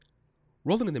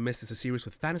Rolling in the Mist is a series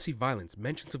with fantasy violence,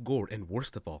 mentions of gore, and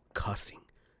worst of all, cussing.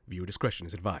 Viewer discretion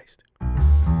is advised.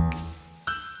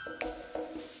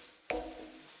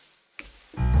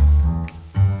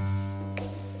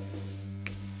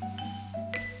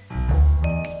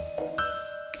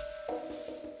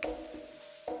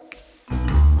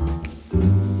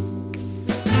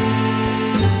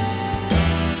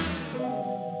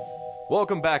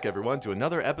 Welcome back, everyone, to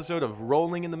another episode of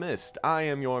Rolling in the Mist. I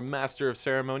am your Master of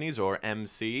Ceremonies, or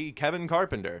MC, Kevin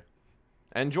Carpenter.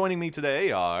 And joining me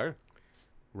today are...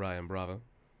 Ryan Bravo.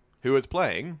 Who is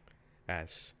playing...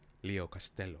 As Leo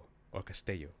Castello, or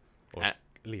Castello, or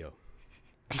Leo.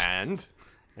 And...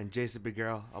 And Jason Big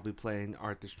Girl, I'll be playing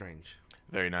Arthur Strange.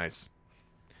 Very nice.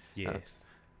 Yes.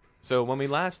 So when we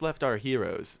last left our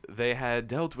heroes, they had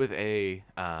dealt with a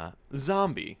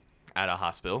zombie at a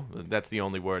hospital. That's the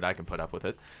only word I can put up with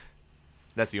it.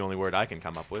 That's the only word I can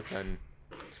come up with. And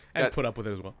put up with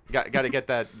it as well. Got to get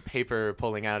that paper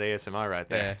pulling out ASMR right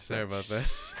there. Yeah, sorry about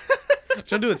that. I'm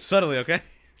trying to do it subtly, okay?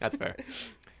 That's fair.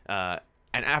 And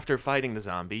after fighting the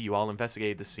zombie, you all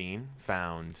investigated the scene,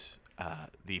 found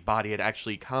the body had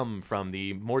actually come from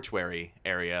the mortuary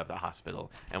area of the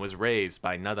hospital and was raised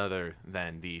by none other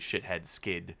than the shithead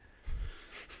Skid.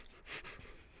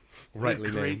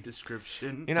 Rightly Great named.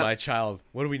 description. You know, My child.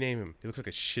 What do we name him? He looks like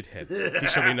a shithead. He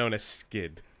should be known as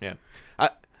Skid. yeah.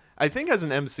 I think as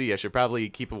an MC, I should probably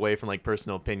keep away from like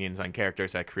personal opinions on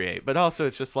characters I create, but also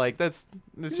it's just like this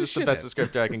is just the best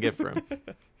descriptor I can give for him.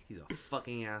 He's a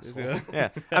fucking asshole. Yeah,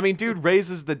 I mean, dude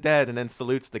raises the dead and then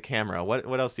salutes the camera.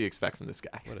 What else do you expect from this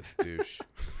guy? What a douche.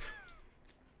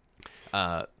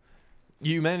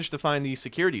 You managed to find the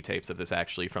security tapes of this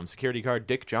actually from security guard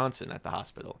Dick Johnson at the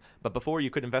hospital. But before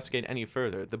you could investigate any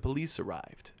further, the police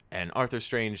arrived, and Arthur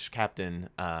Strange Captain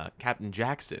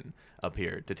Jackson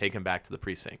appeared to take him back to the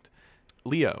precinct.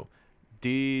 Leo,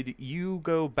 did you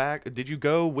go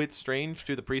with Strange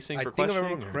to the precinct for questioning? I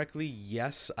remember correctly,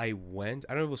 yes, I went.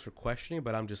 I don't know if it was for questioning,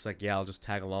 but I'm just like, yeah, I'll just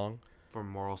tag along. For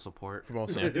moral support. I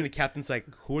think the captain's like,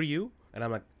 who are you? And I'm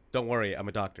like, don't worry, I'm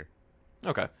a doctor.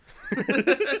 Okay.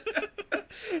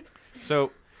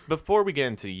 So, before we get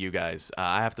into you guys,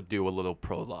 I have to do a little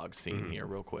prologue scene here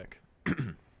real quick.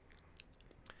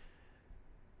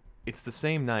 It's the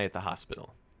same night at the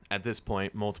hospital. At this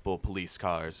point, multiple police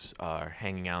cars are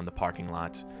hanging out in the parking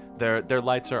lot. Their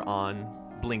lights are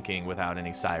on, blinking without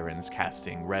any sirens,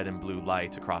 casting red and blue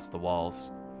light across the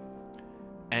walls.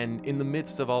 And in the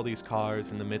midst of all these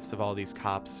cars, in the midst of all these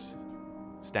cops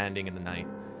standing in the night,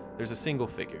 there's a single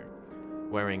figure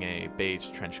wearing a beige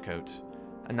trench coat,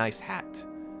 a nice hat.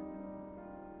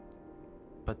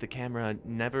 But the camera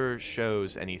never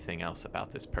shows anything else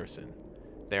about this person.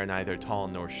 They are neither tall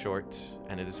nor short,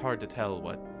 and it is hard to tell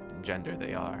what gender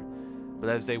they are. But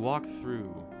as they walk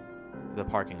through the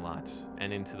parking lot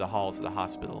and into the halls of the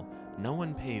hospital, no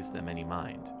one pays them any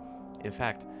mind. In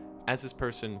fact, as this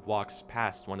person walks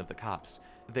past one of the cops,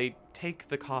 they take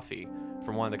the coffee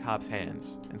from one of the cop's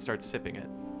hands and start sipping it,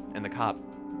 and the cop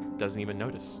doesn't even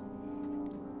notice.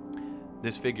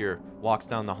 This figure walks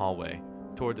down the hallway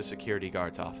toward the security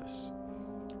guard's office,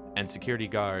 and security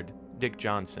guard Dick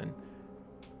Johnson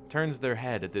turns their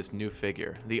head at this new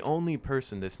figure, the only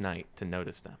person this night to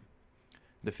notice them.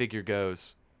 The figure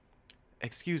goes,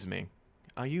 "Excuse me,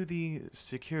 are you the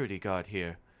security guard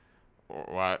here?"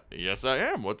 Why, yes, I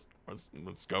am. What's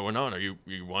going on? Are you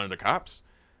one of the cops?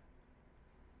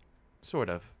 Sort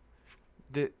of.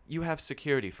 You have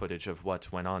security footage of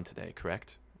what went on today,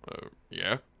 correct?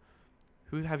 Yeah.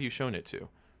 Who have you shown it to?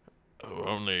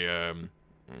 Only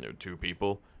two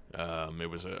people. It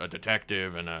was a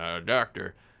detective and a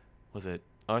doctor. Was it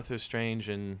Arthur Strange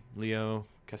and Leo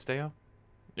Castello?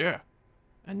 Yeah.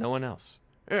 And no one else?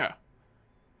 Yeah.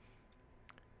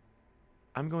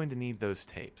 I'm going to need those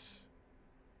tapes.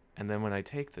 And then when I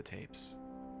take the tapes,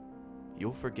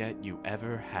 you'll forget you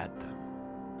ever had them.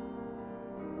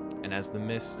 And as the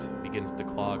mist begins to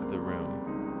clog the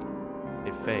room,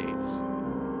 it fades.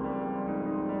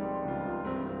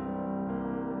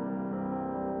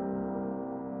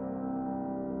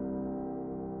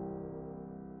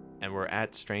 And we're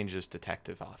at Strange's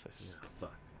detective office.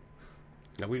 Fuck.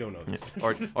 No, we don't know this.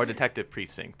 or detective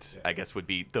precinct, I guess would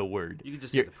be the word. You could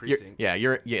just say the precinct.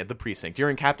 You're the precinct.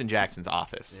 You're in Captain Jackson's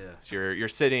office. Yeah. So you're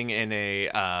sitting in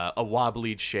a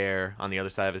wobbly chair on the other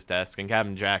side of his desk, and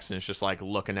Captain Jackson is just like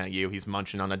looking at you. He's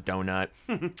munching on a donut.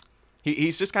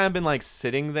 He's just kind of been like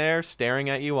sitting there staring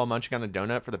at you while munching on a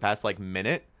donut for the past like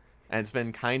minute, and it's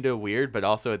been kind of weird. But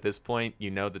also at this point, you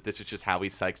know that this is just how he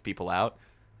psychs people out.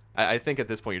 I think at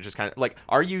this point you're just kind of like,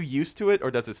 are you used to it, or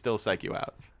does it still psych you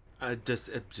out? I'm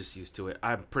just used to it.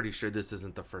 I'm pretty sure this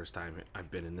isn't the first time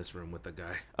I've been in this room with a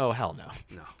guy. Oh, hell no.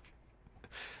 No.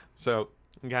 So,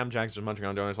 Captain Jack's just munching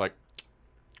on donuts like,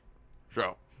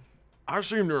 So, I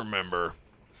seem to remember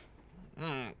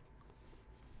a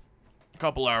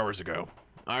couple hours ago,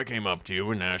 I came up to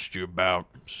you and asked you about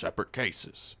separate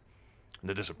cases.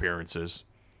 The disappearances.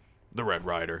 The Red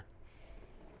Rider.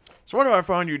 So what do I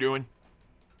find you doing?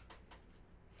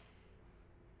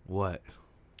 What?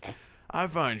 I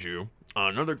find you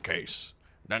on another case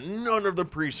that none of the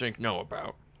precinct know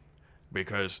about.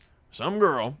 Because some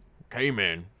girl came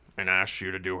in and asked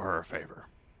you to do her a favor.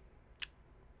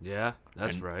 Yeah,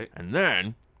 that's right. And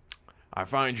then I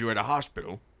find you at a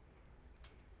hospital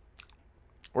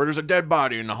where there's a dead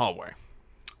body in the hallway.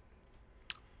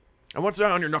 And what's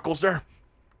that on your knuckles there?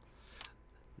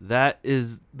 That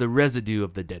is the residue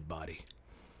of the dead body.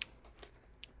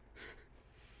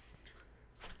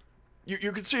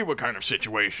 You can see what kind of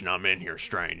situation I'm in here,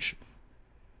 Strange.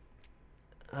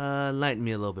 Lighten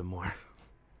me a little bit more.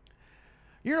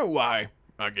 You know why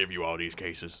I give you all these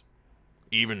cases?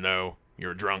 Even though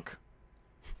you're drunk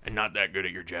and not that good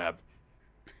at your job.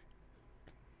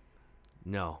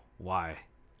 No, why?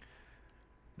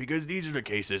 Because these are the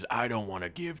cases I don't want to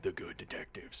give the good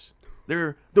detectives.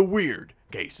 They're the weird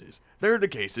cases. They're the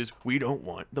cases we don't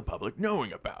want the public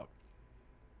knowing about.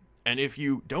 And if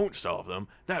you don't solve them,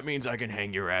 that means I can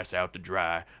hang your ass out to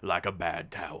dry like a bad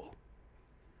towel.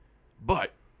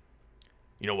 But,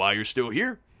 you know why you're still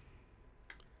here?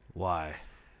 Why?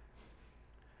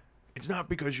 It's not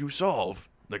because you solve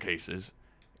the cases.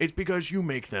 It's because you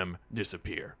make them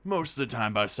disappear. Most of the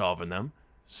time by solving them.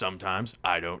 Sometimes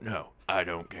I don't know. I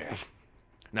don't care.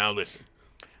 Now listen.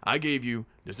 I gave you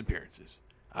disappearances.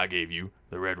 I gave you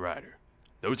the Red Rider.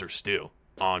 Those are still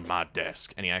on my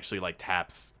desk. and he actually like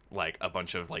taps like a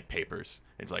bunch of like papers.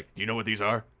 It's like, do you know what these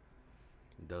are?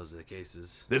 Those are the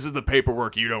cases. This is the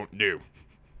paperwork you don't do.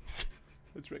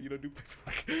 That's right, you don't do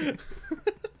paperwork.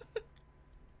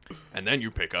 And then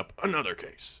you pick up another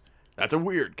case. That's a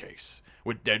weird case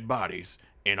with dead bodies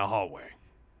in a hallway.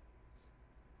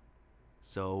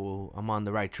 So I'm on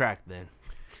the right track then.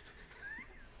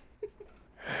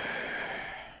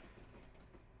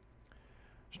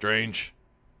 Strange.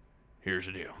 Here's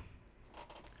the deal.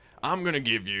 I'm going to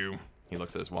give you He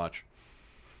looks at his watch.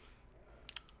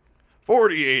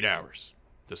 48 hours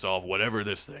to solve whatever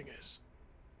this thing is.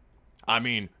 I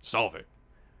mean, solve it.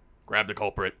 Grab the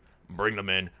culprit, bring them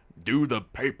in, do the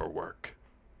paperwork.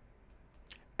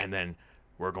 And then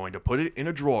we're going to put it in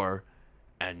a drawer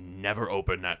and never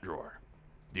open that drawer.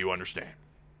 Do you understand?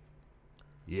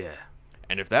 Yeah.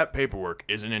 And if that paperwork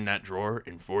isn't in that drawer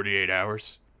in 48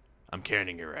 hours, I'm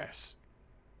canning your ass.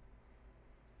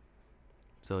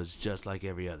 So it's just like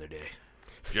every other day.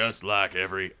 Just like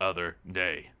every other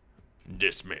day.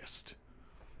 Dismissed.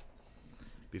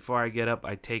 Before I get up,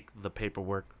 I take the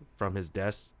paperwork from his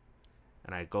desk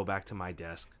and I go back to my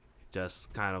desk.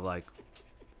 Just kind of like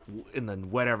in the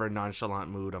whatever nonchalant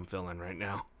mood I'm feeling right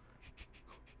now.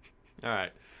 All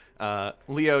right.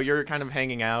 Leo, you're kind of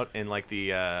hanging out in like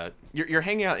the you're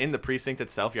hanging out in the precinct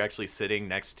itself. You're actually sitting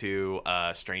next to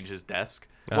Strange's desk.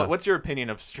 What's your opinion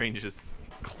of Strange's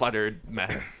cluttered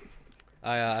mess?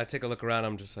 I take a look around.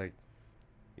 I'm just like,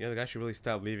 the guy should really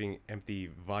stop leaving empty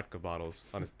vodka bottles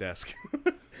on his desk.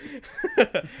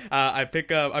 I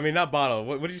pick up. I mean, not bottle.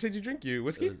 What did you say you drink? You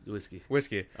whiskey? Whiskey.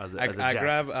 Whiskey. As I a Jack.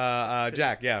 grab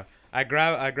Jack. Yeah. I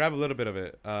grab a little bit of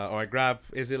it, or I grab.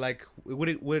 Is it like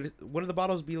would the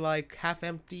bottles be like half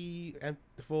empty and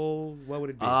full? What would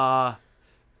it be?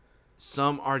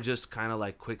 Some are just kind of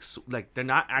like quick, like they're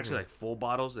not actually like full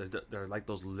bottles. They're like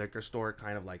those liquor store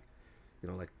kind of like,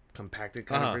 like compacted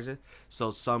kind of version.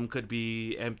 So some could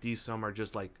be empty. Some are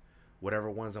just like whatever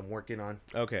ones I'm working on.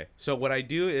 Okay, so what I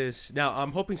do is now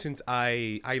I'm hoping since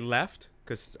I left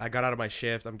because I got out of my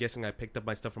shift. I'm guessing I picked up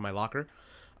my stuff from my locker.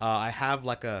 I have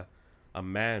like a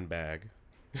man bag.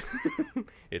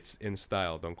 It's in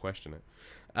style. Don't question it.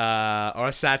 Or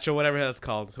a satchel, whatever it's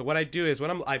called. So what I do is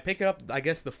when I pick it up, I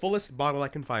guess the fullest bottle I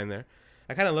can find there.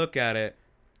 I kind of look at it.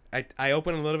 I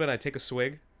open it a little bit. And I take a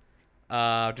swig.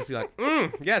 Just be like,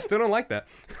 yeah, still don't like that.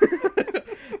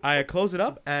 I close it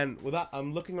up and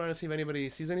I'm looking around to see if anybody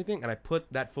sees anything, and I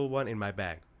put that full one in my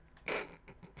bag.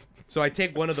 So I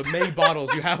take one of the many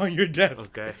bottles you have on your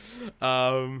desk. Okay.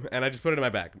 And I just put it in my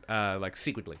bag, like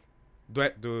secretly. Do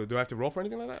I have to roll for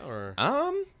anything like that, or?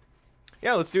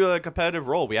 Yeah, let's do a competitive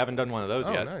roll. We haven't done one of those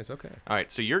yet. Oh, nice. Okay. All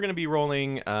right, so you're gonna be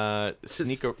rolling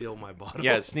Steal my bottle.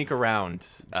 Yeah, sneak around.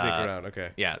 Sneak around. Okay.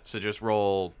 Yeah, so just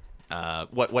roll.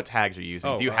 What tags are you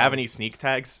using? Oh, Do you have any sneak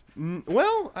tags?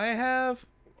 Well, I have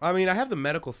the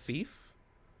medical thief.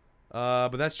 But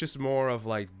that's just more of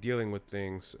like dealing with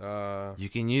things. You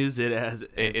can use it as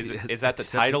Is that the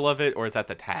title of it, or is that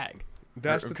the tag?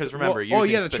 That's Because the remember, well,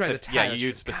 using the specific, tag. yeah, you That's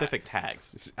use right. specific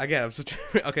tags. Again, I'm such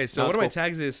okay. So No, one of my it's cool.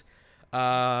 tags is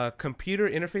computer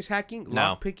interface hacking, No.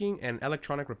 lock picking, and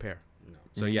electronic repair.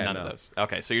 So yeah, None no. of those.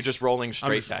 Okay, so you're just rolling I'm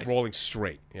straight just dice. rolling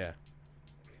straight. Yeah.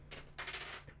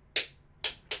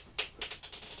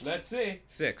 Let's see.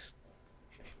 6.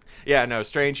 Yeah, no,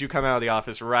 Strange, you come out of the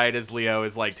office right as Leo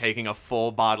is like taking a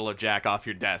full bottle of Jack off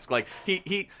your desk. Like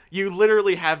you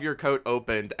literally have your coat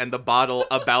opened and the bottle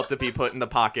about to be put in the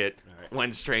pocket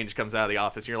when Strange comes out of the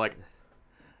office. You're like,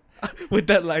 With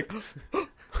that like.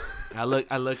 I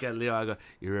look at Leo. I go,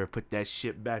 you ever put that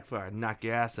shit back before I knock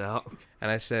your ass out?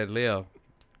 And I said, Leo,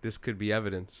 this could be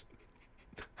evidence.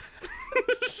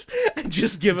 And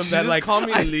just give him that like. call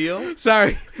me Leo.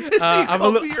 Sorry, I'm a Call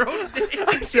little. me your own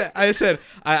name.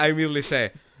 I immediately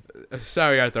say,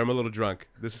 sorry, Arthur, I'm a little drunk.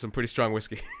 This is some pretty strong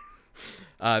whiskey.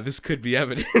 This could be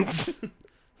evidence.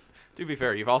 to be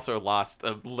fair, you've also lost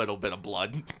a little bit of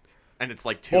blood, and it's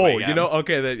like 2 Oh, a.m. you know,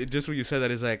 okay, that just when you said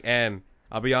that is like, and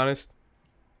I'll be honest,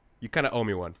 you kind of owe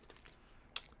me one.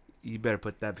 You better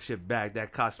put that shit back.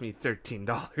 That cost me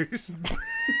 $13.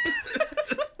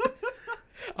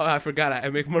 Oh, I forgot. I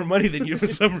make more money than you for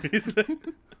some reason.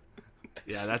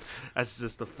 Yeah, that's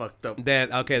just a fucked up.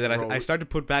 Then I Roll. started to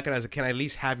put back and I was like, can I at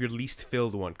least have your least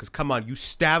filled one? Because come on, you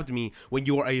stabbed me when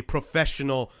you were a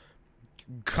professional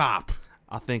cop.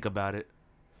 I'll think about it.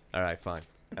 All right, fine.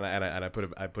 And I put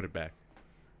it back.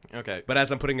 Okay, But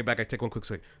as I'm putting it back, I take one quick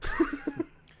swig. so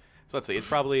let's see. It's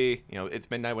probably, it's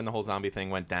midnight when the whole zombie thing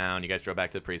went down. You guys drove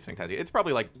back to the precinct. It's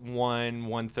probably like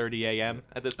 1:30 a.m.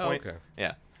 at this point. okay.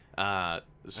 Yeah. I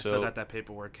So still got that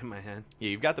paperwork in my hand. yeah,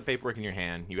 you've got the paperwork in your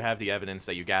hand. You have the evidence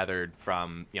that you gathered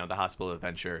from, the hospital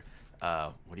adventure. What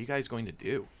are you guys going to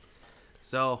do?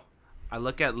 So I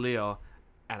look at Leo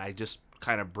and I just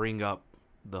kind of bring up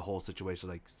the whole situation.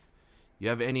 Like, you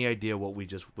have any idea what we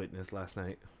just witnessed last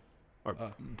night? Or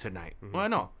tonight? Well,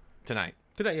 no. Tonight.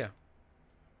 Today, yeah.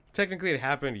 Technically, it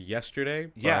happened yesterday.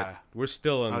 But Yeah. we're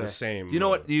still in Okay. the same. Do you know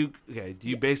what? Do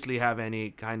you basically have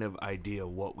any kind of idea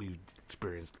what we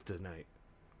experienced tonight?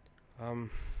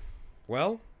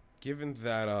 Well, given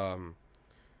that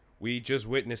we just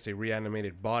witnessed a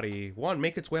reanimated body, one,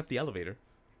 make its way up the elevator,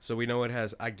 so we know it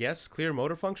has, I guess, clear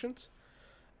motor functions,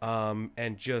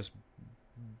 and just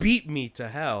beat me to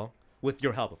hell with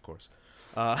your help, of course.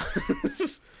 I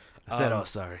said, "Oh,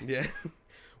 sorry." Yeah.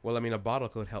 Well, I mean, a bottle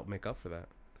could help make up for that.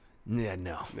 Yeah,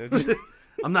 no. It's-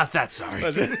 I'm not that sorry.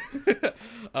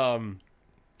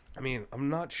 I mean, I'm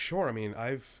not sure. I mean,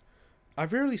 I've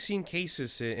rarely seen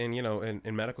cases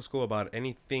in medical school about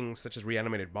anything such as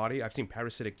reanimated body. I've seen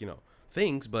parasitic,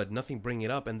 things, but nothing bring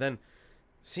it up. And then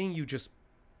seeing you just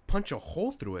punch a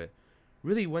hole through it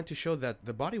really went to show that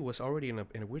the body was already in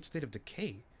a weird state of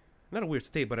decay. Not a weird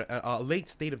state, but a late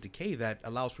state of decay that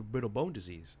allows for brittle bone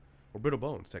disease, or brittle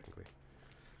bones, technically.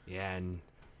 Yeah, and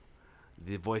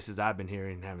the voices I've been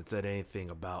hearing haven't said anything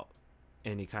about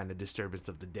any kind of disturbance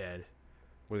of the dead.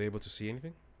 Were they able to see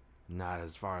anything? Not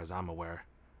as far as I'm aware.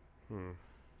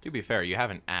 To be fair, you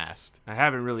haven't asked. I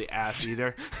haven't really asked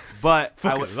either, but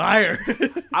Liar.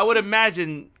 I would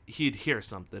imagine he'd hear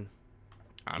something.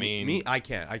 I mean, Me, I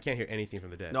can't hear anything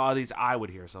from the dead. No, at least I would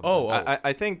hear something. Oh.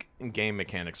 I think game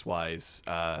mechanics wise,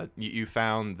 you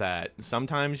found that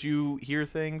sometimes you hear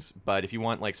things, but if you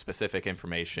want like specific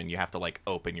information, you have to like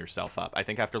open yourself up. I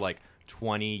think after like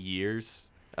 20 years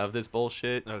of this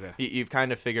bullshit, Okay. you've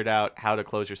kind of figured out how to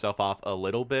close yourself off a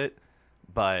little bit,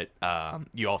 but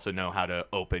you also know how to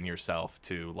open yourself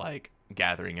to like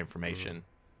gathering information.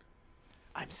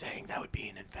 I'm saying that would be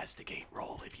an investigate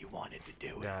roll if you wanted to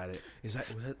do it. Got it. Was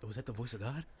that the voice of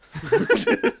God?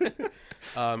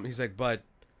 He's like, but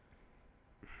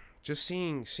just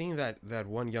seeing that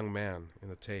one young man in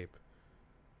the tape,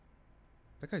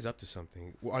 that guy's up to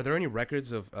something. Are there any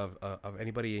records of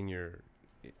anybody in your,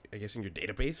 I guess, in your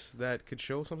database that could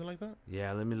show something like that?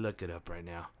 Yeah, let me look it up right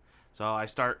now. So I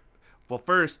start. Well,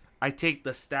 first I take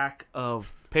the stack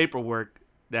of paperwork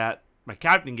that my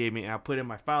captain gave me and I put in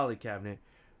my filing cabinet,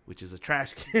 which is a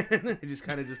trash can. I just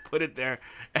kind of put it there,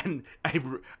 and I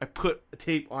put a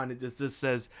tape on it that just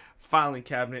says filing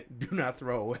cabinet, do not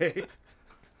throw away.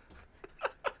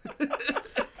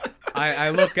 I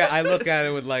look at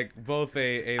it with like both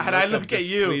a And I look of at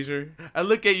you. displeasure, I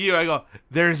look at you. I go,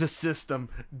 "There's a system.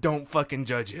 Don't fucking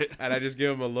judge it." and I just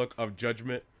give him a look of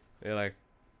judgment. They're like,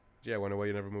 "Yeah, I wonder why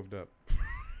you never moved up."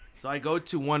 So I go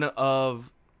to one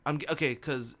of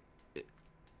because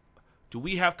do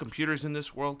we have computers in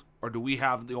this world, or do we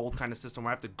have the old kind of system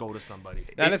where I have to go to somebody?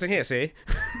 Now listen here, see.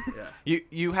 Yeah.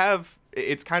 You have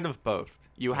it's kind of both.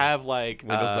 You have like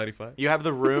Windows 95? You have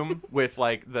the room with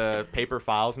like the paper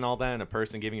files and all that, and a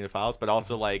person giving you the files. But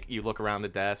also like you look around the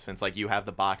desk, and it's like you have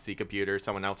the boxy computer.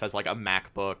 Someone else has like a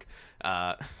MacBook.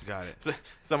 Got it.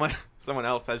 Someone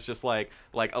else has just like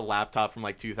a laptop from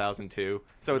like 2002.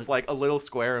 So it's like a little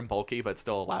square and bulky, but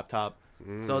still a laptop.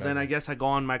 So then I guess I go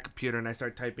on my computer and I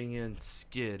start typing in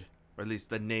Skid, or at least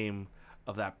the name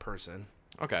of that person.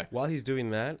 Okay. While he's doing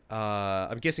that,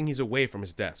 I'm guessing he's away from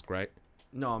his desk, right?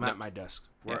 No, I'm at my desk.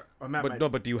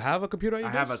 But do you have a computer at your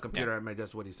I desk? have a computer at my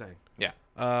desk. What he's saying.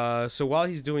 Yeah. So while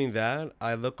he's doing that,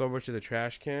 I look over to the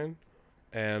trash can,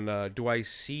 and do I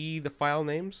see the file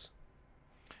names?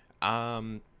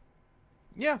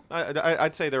 Yeah,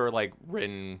 I'd say they were like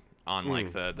written on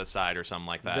like the side or something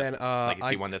like that. Then, like you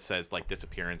see one that says like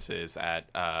disappearances at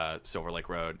Silver Lake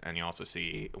Road, and you also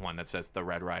see one that says the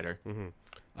Red Rider.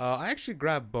 I actually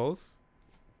grab both.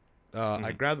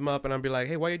 I grab them up and I'll be like,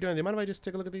 "Hey, what are you doing? Do you mind if I just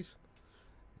take a look at these?"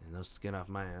 And they'll skin off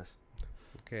my ass.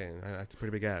 Okay, that's a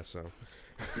pretty big ass. So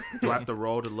Do I have to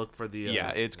roll to look for the? Yeah,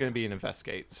 it's going to be an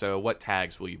investigate. So what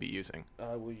tags will you be using?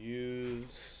 I will use.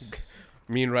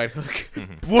 mean right hook,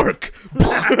 work.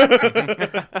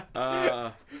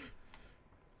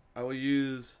 I will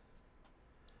use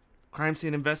crime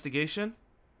scene investigation.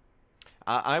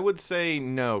 I would say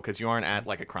no, because you aren't at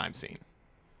like a crime scene.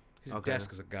 His Okay.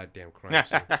 desk is a goddamn crime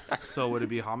scene. So would it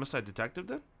be homicide detective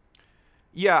then?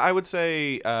 Yeah, I would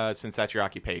say since that's your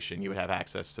occupation, you would have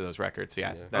access to those records.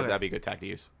 Yeah, Yeah. Okay. that'd be a good tag to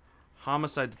use.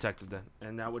 Homicide detective then,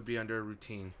 and that would be under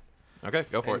routine. Okay,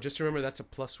 go for And it. just remember, that's a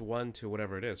 +1 to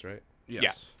whatever it is, right? Yes.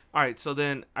 Yeah. All right. So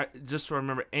then, I just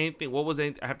remember anything. What was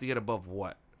anything? I have to get above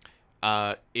what?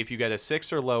 If you get a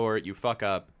 6 or lower, you fuck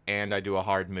up, and I do a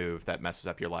hard move that messes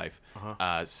up your life.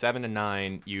 7 and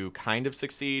 9, you kind of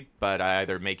succeed, but I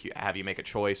either have you make a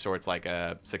choice, or it's like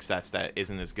a success that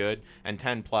isn't as good. And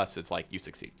 10 plus, it's like you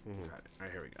succeed. Got it. All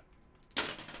right. Here we go.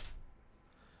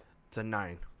 It's a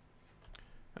 9.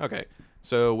 Okay,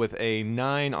 so with a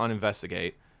 9 on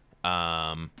investigate, you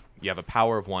have a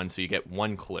power of 1, so you get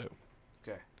 1 clue.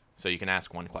 Okay. So you can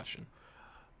ask 1 question.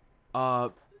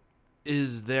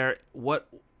 Is there what,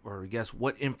 or I guess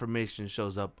what information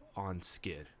shows up on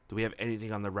Skid? Do we have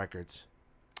anything on the records?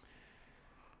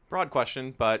 Broad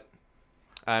question, but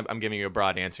I'm giving you a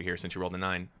broad answer here since you rolled a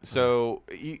 9. So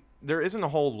there isn't a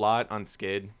whole lot on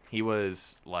Skid. He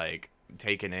was like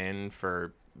taken in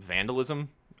for vandalism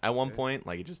at one point.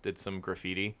 Like he just did some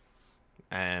graffiti,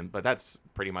 but that's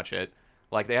pretty much it.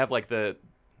 Like they have like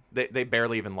they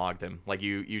barely even logged him. Like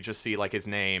you just see like his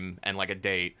name and like a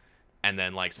date, and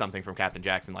then like something from Captain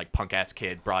Jackson, like punk ass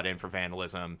kid brought in for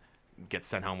vandalism, gets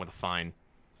sent home with a fine.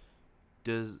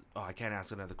 I can't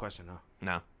ask another question, huh?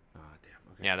 No. Oh,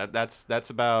 damn. Okay. Yeah, that's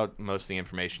about most of the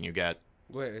information you get.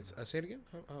 Wait, say it again.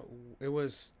 It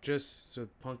was just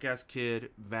Punk ass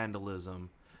kid, vandalism.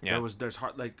 Yeah. There's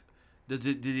hard like,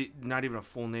 did it not even a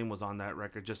full name was on that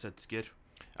record? Just said Skid.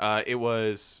 It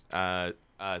was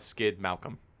Skid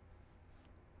Malcolm.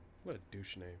 what a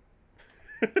douche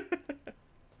name.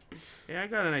 Hey, I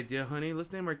got an idea, honey.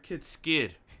 Let's name our kid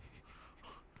Skid.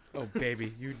 Oh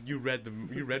baby, you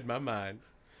read my mind.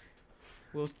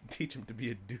 We'll teach him to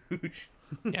be a douche.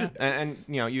 Yeah, and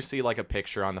you know you see like a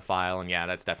picture on the file, and yeah,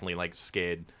 that's definitely like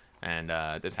Skid, and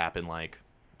this happened like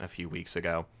a few weeks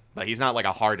ago. But he's not like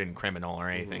a hardened criminal or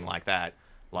anything like that.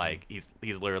 Like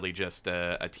he's literally just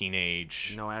a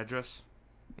teenage. No address.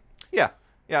 Yeah,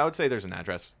 I would say there's an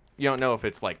address. You don't know if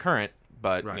it's like current,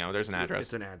 but Right. you know there's an address.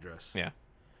 It's an address. Yeah.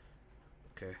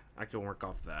 Okay, I can work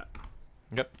off that.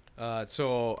 Yep.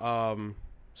 So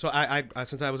I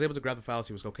since I was able to grab the files,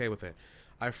 he was okay with it.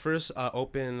 I first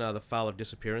open the file of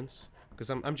disappearance because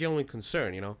I'm genuinely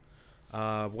concerned. You know,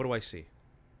 what do I see?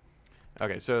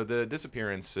 Okay, so the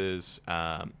disappearances.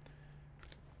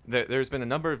 There's been a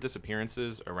number of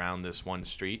disappearances around this one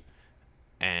street,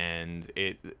 and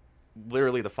it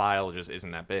literally the file just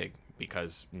isn't that big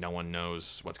because no one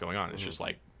knows what's going on. It's just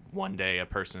like one day a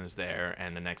person is there,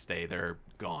 and the next day they're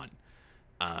gone.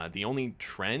 The only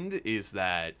trend is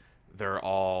that they're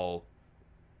all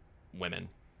women,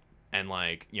 and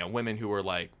like you know women who are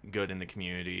like good in the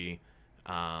community.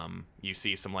 You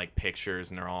see some like pictures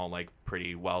and they're all like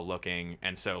pretty well looking,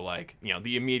 and so like you know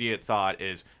the immediate thought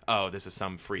is, oh, this is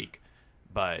some freak.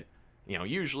 But you know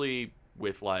usually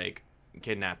with like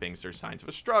kidnappings there's signs of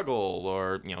a struggle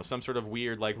or you know some sort of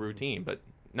weird like routine. But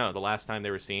no, the last time they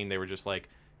were seen they were just like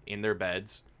in their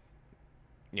beds,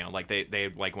 you know, like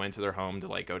they like went to their home to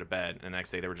like go to bed, and the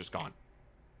next day they were just gone.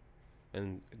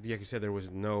 And like you said, there was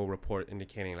no report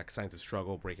indicating like signs of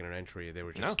struggle, breaking an entry. They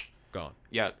were just gone.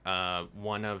 Yeah,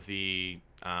 one of the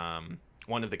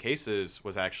one of the cases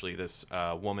was actually this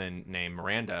woman named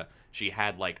Miranda. She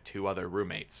had like 2 other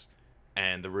roommates,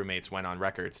 and the roommates went on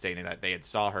record stating that they had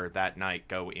saw her that night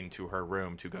go into her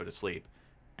room to go to sleep,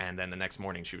 and then the next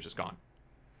morning she was just gone.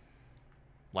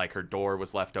 Like her door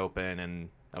was left open, and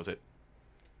that was it.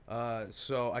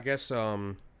 So I guess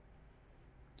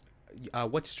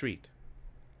what street?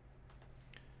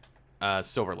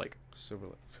 Silver Lake. Silver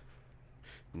Lake.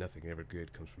 Nothing ever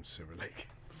good comes from Silver Lake.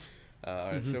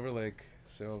 All right, Silver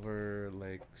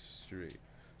Lake Street.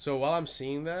 So while I'm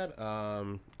seeing that,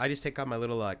 I just take out my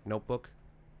little like notebook.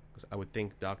 'Cause I would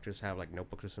think doctors have like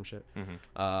notebooks or some shit.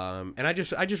 And I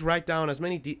just write down as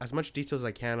much details as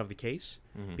I can of the case,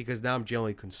 because now I'm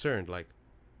genuinely concerned. Like,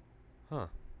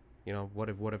 you know, what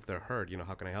if they're hurt? You know,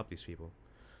 how can I help these people?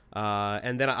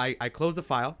 And then I close the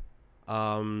file,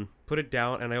 put it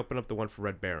down, and I open up the one for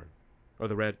Red Baron, or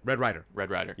the Red Rider. Red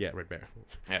Rider. Yeah, Red Baron.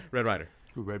 Yeah. Red Rider.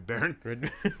 Red Baron. Red.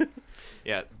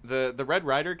 Yeah, the Red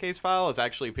Rider case file is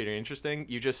actually pretty interesting.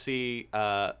 You just see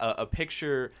a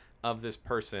picture of this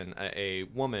person, a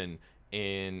woman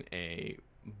in a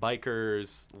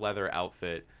biker's leather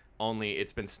outfit, only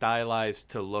it's been stylized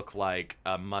to look like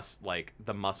like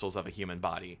the muscles of a human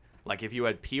body. Like if you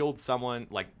had peeled someone's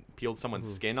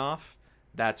skin off,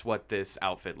 that's what this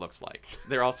outfit looks like.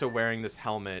 They're also wearing this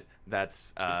helmet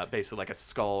that's basically like a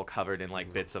skull covered in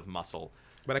like bits of muscle.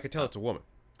 But I could tell it's a woman.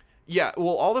 Yeah,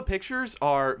 well, all the pictures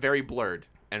are very blurred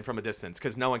and from a distance,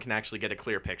 because no one can actually get a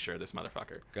clear picture of this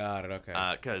motherfucker. Got it.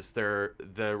 Okay. Because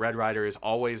the Red Rider is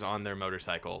always on their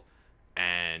motorcycle,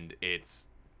 and it's,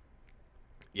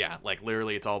 yeah, like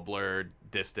literally it's all blurred,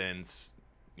 distance.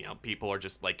 You know, people are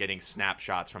just like getting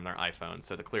snapshots from their iPhones.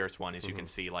 So the clearest one is you can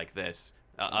see like this.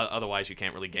 Otherwise, you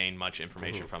can't really gain much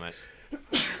information from it.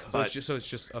 So it's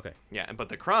just okay. Yeah, but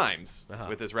the crimes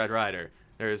with this Red Rider,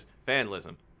 there's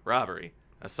vandalism, robbery,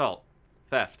 assault,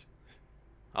 theft,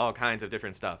 all kinds of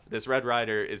different stuff. This Red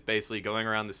Rider is basically going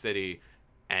around the city,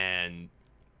 and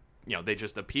you know, they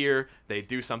just appear, they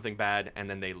do something bad, and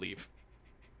then they leave.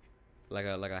 Like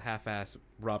a half-ass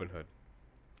Robin Hood,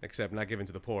 except not given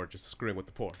to the poor, just screwing with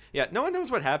the poor. Yeah, no one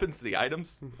knows what happens to the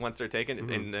items once they're taken.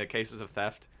 In the cases of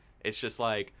theft, it's just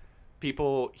like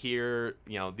people hear,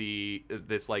 you know,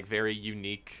 this like very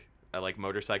unique like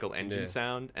motorcycle engine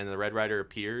sound, and the Red Rider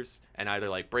appears and either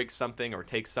like breaks something or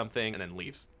takes something and then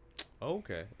leaves.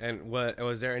 Okay. And what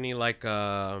was there any like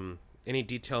any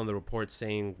detail in the report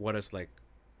saying what is like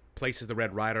places the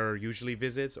Red Rider usually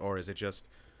visits, or is it just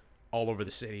all over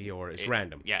the city, or it's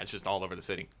random? Yeah, it's just all over the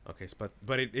city. Okay,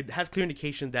 but it has clear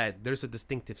indication that there's a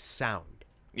distinctive sound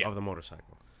of the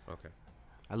motorcycle. Okay.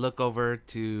 I look over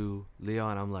to Leo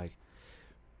and I'm like,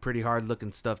 pretty hard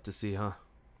looking stuff to see, huh?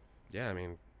 Yeah, I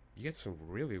mean, you get some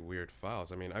really weird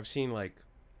files. I mean, I've seen like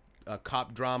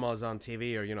cop dramas on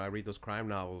TV, or, you know, I read those crime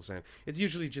novels, and it's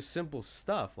usually just simple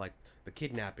stuff like the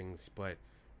kidnappings, but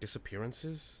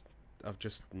disappearances of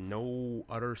just no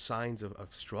other signs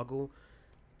of struggle.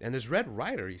 And this Red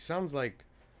Rider, he sounds like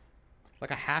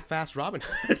a half-assed Robin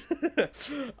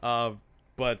Hood.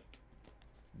 But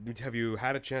have you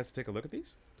had a chance to take a look at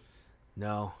these?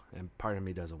 No, and part of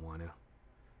me doesn't want to.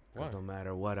 Because no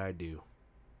matter what I do,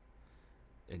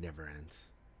 it never ends.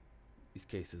 These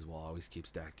cases will always keep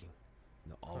stacking.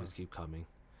 They'll always keep coming.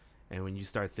 And when you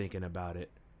start thinking about it,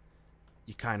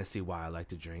 you kind of see why I like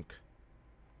to drink.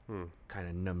 Kind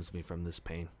of numbs me from this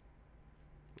pain.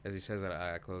 As he says that,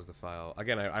 I close the file.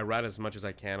 Again, I write as much as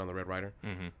I can on the Red Rider.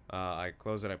 I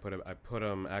close it. I put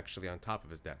him actually on top of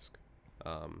his desk.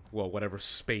 Well, whatever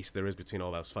space there is between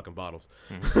all those fucking bottles.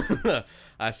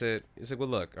 He's like, well,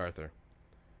 look, Arthur.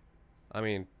 I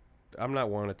mean, I'm not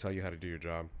one to tell you how to do your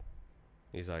job.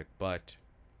 He's like, but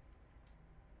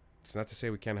it's not to say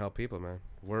we can't help people, man.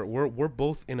 We're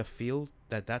both in a field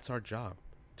that's our job,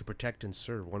 to protect and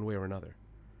serve one way or another,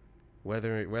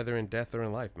 whether in death or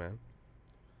in life, man.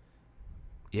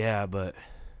 Yeah, but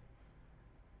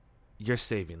you're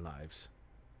saving lives.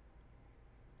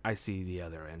 I see the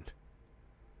other end.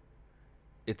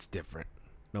 It's different,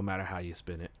 no matter how you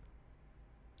spin it.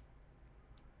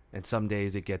 And some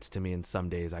days it gets to me, and some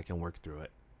days I can work through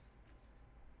it.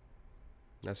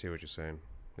 I see what you're saying.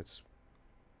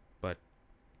 But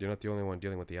you're not the only one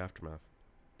dealing with the aftermath.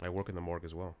 I work in the morgue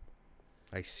as well.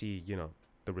 I see, you know,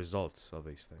 the results of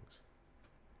these things.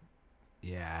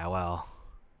 Yeah, well,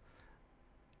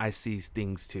 I see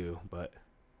things too, but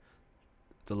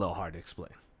it's a little hard to explain.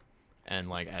 And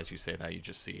like as you say that, you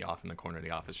just see off in the corner of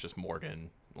the office just Morgan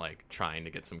like trying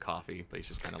to get some coffee, but he's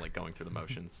just kind of like going through the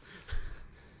motions.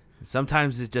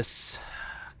 Sometimes it just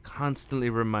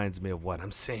constantly reminds me of what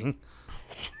I'm saying.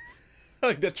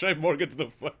 Like that's right, Morgan's the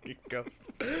fucking ghost.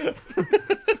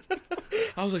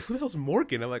 I was like, who the hell's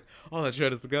Morgan? I'm like, oh, that's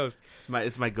right, it's the ghost.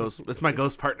 It's my ghost. It's my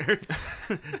ghost partner.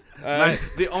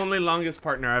 The only longest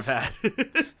partner I've had.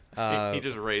 He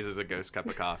just raises a ghost cup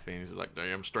of coffee and he's just like,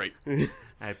 damn straight.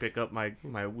 I pick up my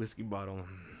whiskey bottle.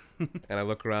 And I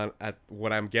look around at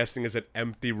what I'm guessing is an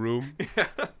empty room.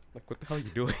 Like, what the hell are you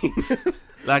doing?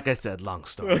 Like I said, long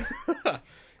story.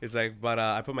 It's like, but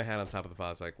I put my hand on top of the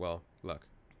file. It's like, well, look,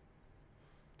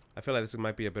 I feel like this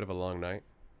might be a bit of a long night,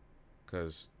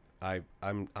 because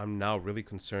I'm now really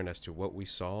concerned as to what we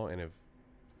saw, and if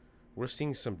we're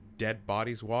seeing some dead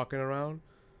bodies walking around,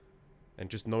 and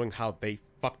just knowing how they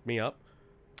fucked me up,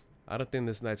 I don't think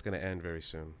this night's gonna end very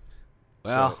soon.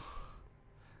 Well, So,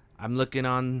 I'm looking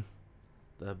on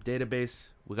the database.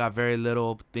 We got very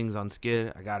little things on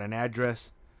Skid. I got an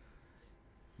address.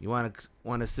 You want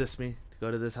to assist me to go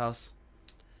to this house?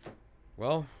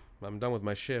 well, I'm done with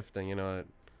my shift, and you know,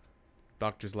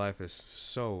 doctor's life is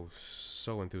so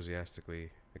enthusiastically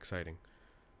exciting.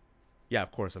 Yeah,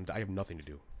 of course. I have nothing to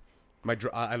do.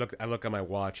 I look at my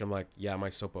watch. I'm like, yeah, my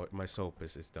soap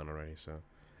is done already, so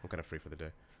I'm kind of free for the day.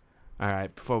 All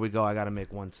right. Before we go, I got to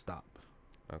make one stop.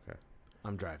 Okay.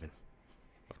 I'm driving.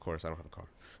 Of course, I don't have a car.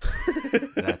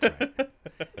 That's right.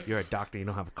 You're a doctor. You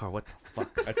don't have a car. What the fuck?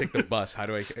 I take the bus. How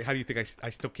do you think I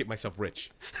still keep myself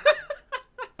rich?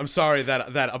 I'm sorry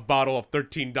that a bottle of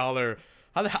 $13.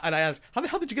 And I asked, how the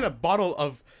hell did you get a bottle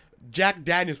of Jack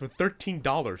Daniels for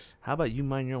 $13? How about you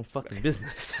mind your own fucking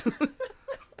business?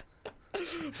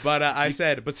 But I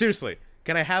said, but seriously,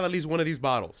 can I have at least one of these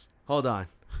bottles? Hold on.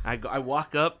 I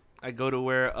walk up. I go to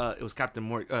where it was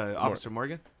Officer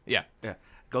Morgan. Yeah. Yeah.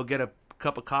 Go get a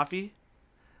cup of coffee.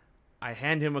 I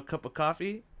hand him a cup of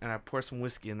coffee and I pour some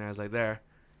whiskey in there. I was like, "There,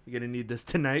 you're gonna need this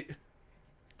tonight."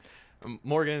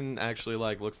 Morgan actually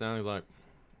looks down. He's like,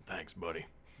 thanks, buddy.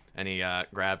 And he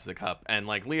grabs the cup. And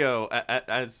Leo,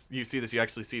 as you see this, you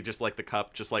actually see just the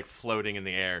cup just floating in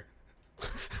the air.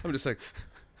 I'm just like,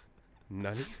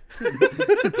 nani?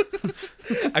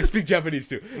 I speak Japanese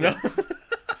too. No.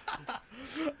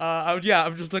 I'm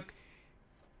just like,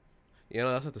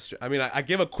 that's not the. I mean, I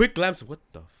give a quick glance. What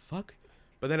the fuck?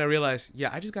 But then I realize,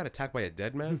 I just got attacked by a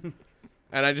dead man,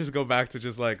 and I just go back to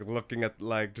just looking at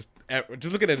just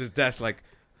looking at his desk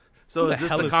So who is the this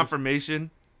hell the is confirmation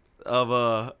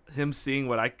of him seeing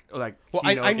what I like? Well,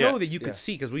 he knows- I know Yeah. that you could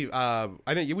see because we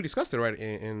we discussed it right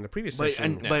in the previous But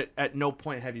session. but at no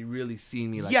point have you really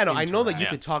seen me No, I know that you interact.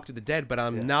 could talk to the dead, but Yeah.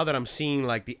 now that I'm seeing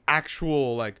the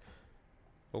actual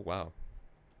oh wow,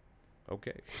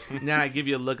 okay. Now I give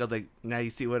you a look. I was like, now you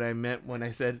see what I meant when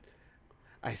I said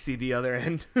I see the other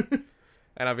end.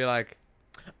 And I'll be like,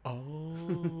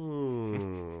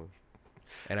 oh.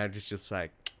 And I just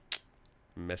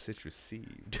message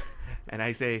received. And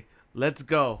I say, let's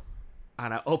go.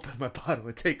 And I open my bottle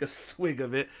and take a swig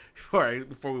of it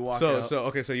before we walk out.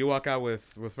 So you walk out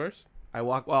with first? I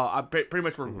walk. Well, pretty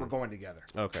much we're going together.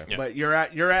 Okay. Yeah. But you're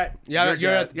at your at the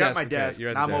at desk, my okay, desk. you're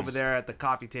at and the I'm over desk. there at the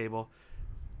coffee table,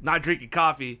 not drinking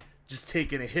coffee, just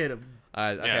taking a hit of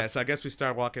Okay, Yeah. so I guess we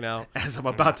start walking out. as I'm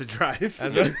about to drive. I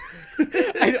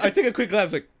take a quick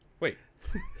glance, wait.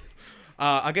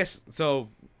 I guess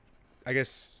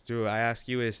do I ask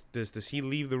you does he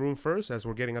leave the room first as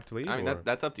we're getting up to leave? I mean, or-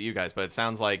 that's up to you guys, but it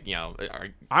sounds like, I'm you guys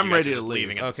ready are to just leave.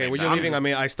 leaving at the Okay, same when you're time. leaving, I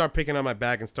mean, I start picking up my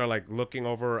bag and start looking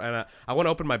over, and I want to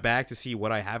open my bag to see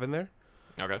what I have in there.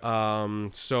 Okay.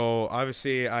 So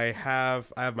obviously I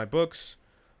have my books,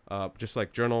 just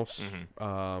journals.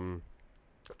 Mm-hmm.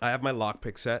 I have my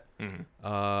lockpick set. Mhm.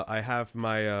 I have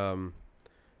my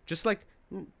just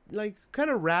kind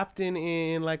of wrapped in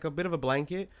a bit of a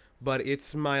blanket, but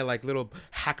it's my little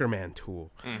hacker man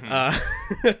tool.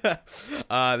 Mm-hmm.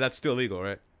 That's still legal,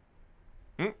 right?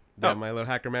 Mm? That Oh. my little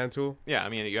hacker man tool. Yeah, I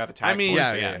mean, you have a tag. I mean- for it,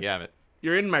 Yeah, so yeah. you have it.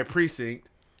 You're in my precinct.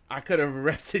 I could have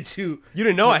arrested you. You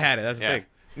didn't know I had it. That's the Yeah. thing.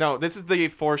 No, this is the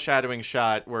foreshadowing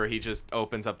shot where he just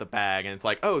opens up the bag and it's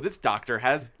like, oh, this doctor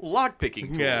has lockpicking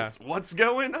tools. Yeah. What's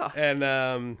going on?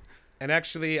 And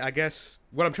actually, I guess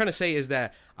what I'm trying to say is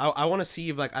that I want to see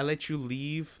if I let you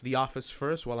leave the office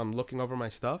first while I'm looking over my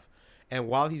stuff, and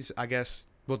while he's, I guess,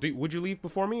 would you leave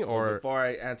before me or? Before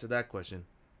I answer that question,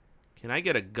 can I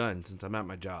get a gun since I'm at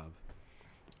my job?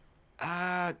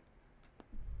 I'm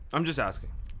just asking.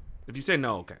 If you say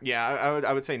no, okay. Yeah,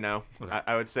 I would say no. Okay.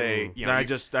 I would say, Then I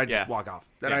just yeah. walk off.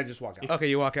 Then Yeah. I just walk out. Okay,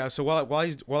 you walk out. So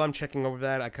while I'm checking over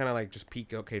that, I kind of just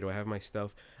peek. Okay, do I have my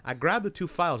stuff? I grab the 2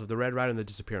 files of the Red Rider and the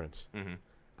Disappearance. Mm-hmm.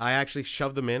 I actually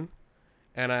shoved them in,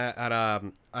 and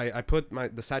I put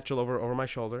the satchel over my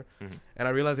shoulder, Mhm. and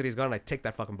I realized that he's gone. And I take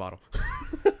that fucking bottle,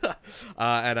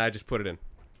 and I just put it in.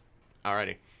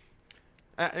 Alrighty.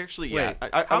 Actually, Wait, yeah.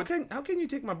 I how would, can you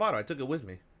take my bottle? I took it with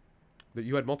me. But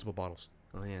you had multiple bottles.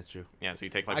 Oh yeah, it's true. Yeah, so you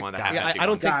take like I, one of the yeah, half-empty I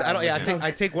don't ones. take. God, I don't. I'm Yeah, a drunk.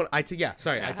 I take one. Yeah,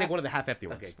 sorry, I take one of the half empty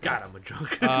ones. Okay, God, I'm a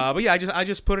drunk. But yeah, I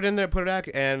just put it in there, put it back,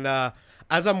 and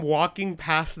as I'm walking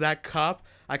past that cup,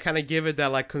 I kind of give it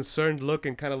that like concerned look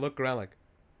and kind of look around like,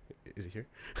 is it here?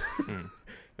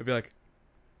 I'd be like,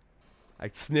 I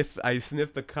sniff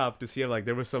the cup to see if like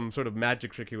there was some sort of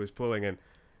magic trick he was pulling, and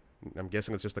I'm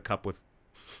guessing it's just a cup with.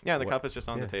 Yeah, the What? cup is just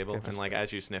on Yeah, the table, okay, and just- like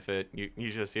as you sniff it,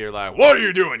 you just hear like, "What are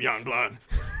you doing, young blood?"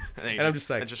 And, I'm just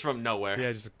like- and just from nowhere.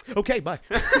 Yeah, just like, okay, bye.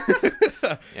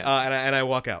 Yeah. And I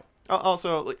walk out.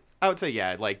 Also, like, I would say,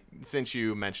 yeah, like since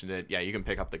you mentioned it, yeah, you can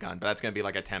pick up the gun, but that's gonna be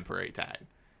like a temporary tag.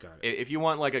 Got it. If you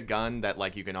want like a gun that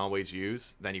like you can always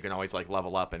use, then you can always like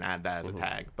level up and add that as a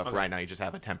tag. But for Okay. right now, you just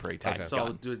have a temporary tag Okay. So,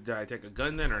 gun. did I take a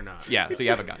gun then or not? Yeah, so you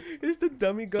have a gun, It's the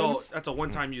dummy gun. So that's a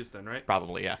one-time use then, right?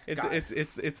 probably. Yeah. Got it.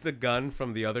 It's the gun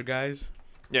from the other guys.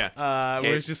 Yeah. Where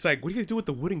Okay. it's just like, what are you gonna do with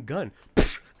the wooden gun?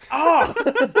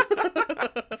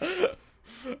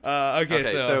 Okay, Okay,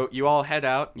 so you all head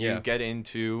out. Yeah. You get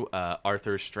into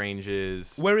Arthur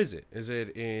Strange's. where is it? Is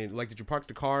it in like? Did you park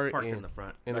the car Parked in the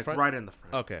front. in the Like, front? right in the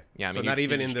front. Okay. Yeah, I so mean, not you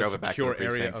even just in the drove it back to the secure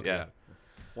area. precinct, Okay. yeah.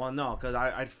 Well, no, because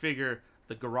I'd figure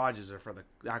the garages are for the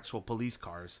actual police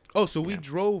cars. Oh, so we Yeah.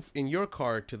 drove in your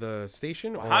car to the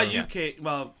station? Or? How yeah. you came?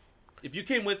 Well, if you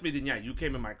came with me, then yeah, you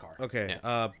came in my car. Okay.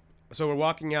 Yeah. So we're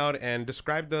walking out, and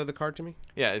describe the car to me.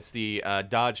 Yeah, it's the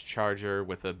Dodge Charger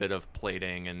with a bit of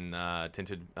plating and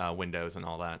tinted windows and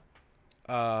all that.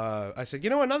 I said, you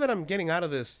know what? Now that I'm getting out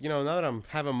of this, now that I'm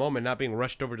having a moment, not being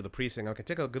rushed over to the precinct, I can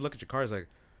take a good look at your car. It's like,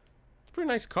 it's a pretty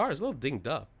nice car. It's a little dinged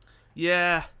up.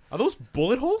 Yeah, Are those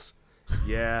bullet holes?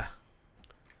 yeah.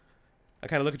 I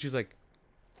kind of look at you, like,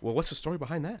 well, what's the story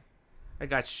behind that? I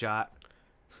got shot.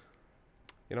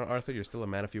 Arthur, you're still a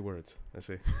man of few words. I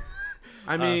see.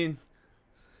 I mean,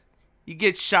 you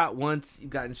get shot once,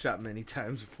 you've gotten shot many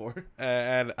times before.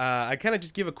 And I kind of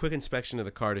just give a quick inspection of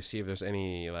the car to see if there's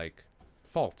any like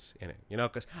faults in it,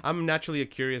 because I'm naturally a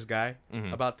curious guy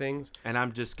about things. And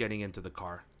I'm just getting into the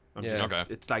car. I'm Yeah. just, Okay.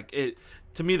 It's like it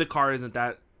to me. The car isn't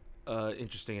that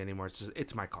interesting anymore.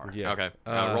 It's my car. Yeah. Okay.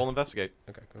 Roll investigate.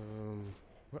 Okay.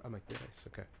 Where am I? Dice.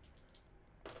 Okay.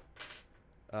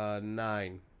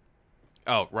 9.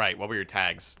 Oh, right. What were your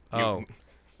tags?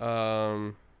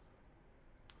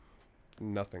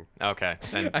 Nothing. Okay,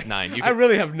 then 9. You I can,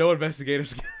 really have no investigative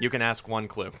skill. you can ask one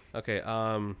clue. Okay.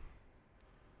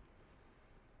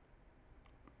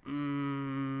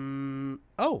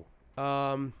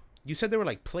 You said they were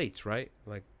like plates, right?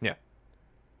 Like. Yeah.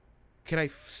 Can I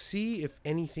see if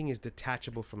anything is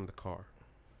detachable from the car?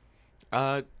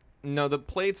 No, the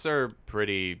plates are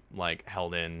pretty like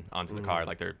held in onto the car,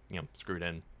 like they're screwed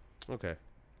in. Okay.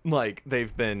 Like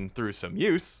they've been through some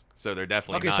use, so they're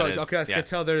definitely Okay, not so as, I yeah. can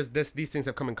tell these things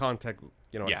have come in contact,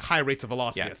 at Yeah. high rates of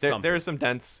velocity. Yeah, at there, some there are point. some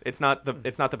dents. It's not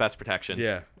the best protection.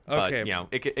 Yeah. But Okay.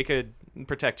 it could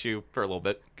protect you for a little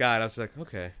bit. God, I was like,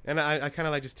 okay, and I kind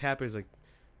of like just tap it. It's like,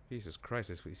 Jesus Christ,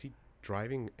 is he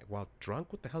driving while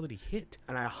drunk? What the hell did he hit?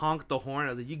 And I honked the horn.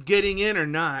 I was like, "You getting in or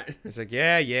not?" It's like,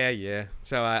 yeah.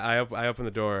 So I open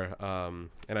the door, and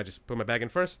I just put my bag in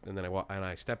first, and then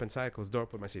I step inside, close the door,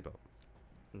 put my seatbelt.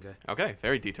 Okay. Okay,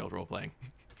 very detailed role playing.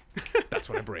 That's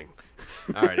what I bring.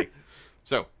 Alrighty.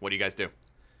 So, what do you guys do?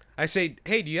 I say,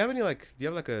 hey, do you have a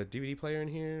DVD player in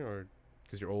here, or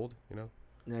because you're old, And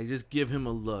I just give him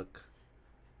a look.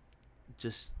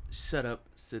 Just shut up,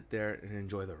 sit there, and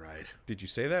enjoy the ride. Did you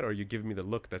say that, or are you giving me the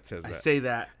look that says I that? say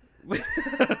that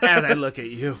as I look at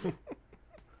you.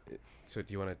 So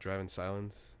do you want to drive in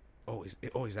silence?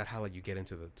 Is that how you get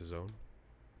into the zone?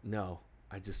 No,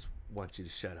 I just want you to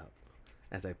shut up.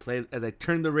 As I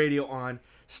turn the radio on,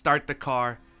 start the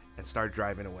car, and start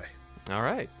driving away. All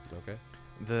right. Okay.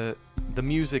 The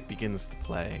music begins to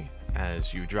play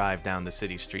as you drive down the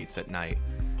city streets at night.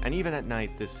 And even at night,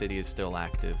 this city is still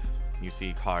active. You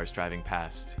see cars driving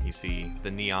past. You see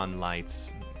the neon lights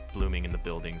blooming in the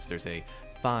buildings. There's a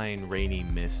fine, rainy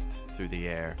mist through the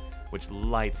air, which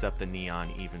lights up the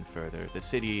neon even further. The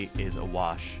city is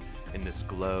awash in this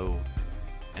glow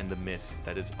and the mist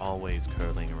that is always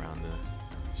curling around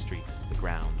the streets, the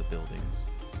ground, the buildings.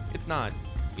 It's not,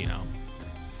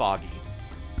 foggy,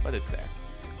 but it's there.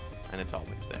 And it's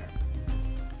always there.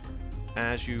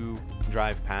 As you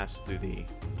drive past through the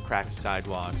cracked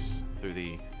sidewalks, through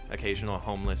the occasional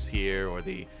homeless here or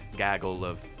the gaggle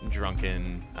of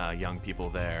drunken young people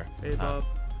there. Hey, Bob.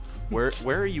 Where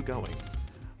are you going?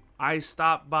 I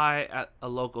stopped by at a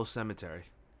local cemetery.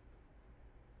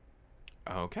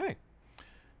 Okay.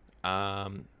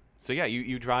 So yeah,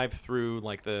 you drive through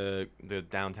like the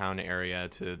downtown area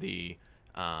to the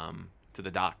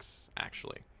docks.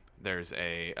 Actually, there's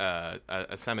a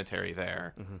cemetery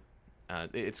there.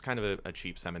 It's kind of a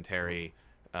cheap cemetery,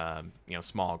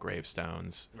 small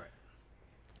gravestones.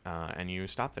 Right. And you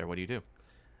stop there. What do you do?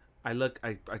 I look.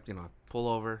 I pull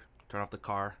over, turn off the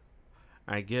car.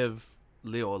 I give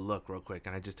Leo a look real quick,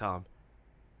 and I just tell him,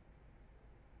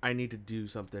 I need to do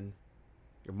something.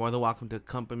 You're more than welcome to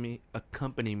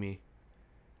accompany me.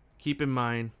 Keep in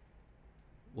mind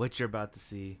what you're about to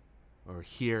see or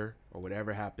hear or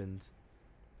whatever happens.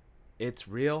 It's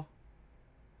real.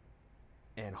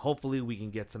 And hopefully we can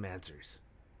get some answers.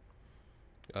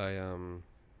 I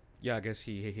guess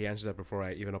he answered that before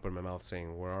I even opened my mouth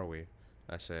saying, "Where are we?"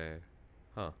 I said,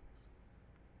 "Huh.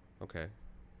 Okay."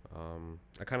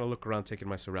 I kind of look around, taking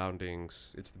my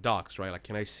surroundings. It's the docks, right? Like,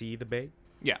 can I see the bay?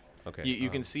 Yeah. Okay. You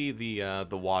can see the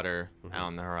water out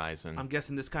on the horizon. I'm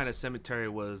guessing this kind of cemetery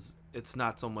it's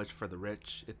not so much for the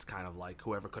rich. It's kind of like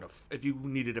whoever could have, if you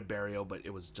needed a burial, but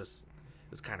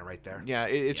it's kind of right there. Yeah,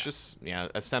 it's just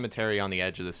a cemetery on the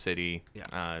edge of the city.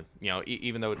 Yeah.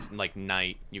 Even though it's like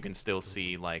night, you can still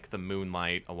see like the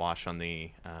moonlight awash on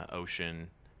the ocean.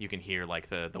 You can hear like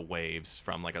the waves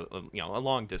from like a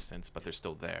long distance, but they're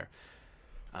still there.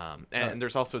 And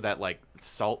there's also that like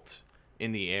salt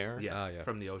in the air. Yeah,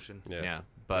 from the ocean. Yeah.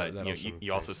 But That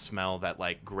you also smell that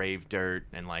like grave dirt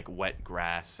and like wet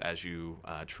grass as you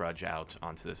trudge out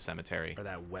onto the cemetery. Or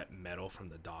that wet metal from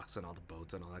the docks and all the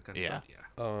boats and all that kind of Yeah.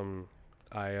 stuff.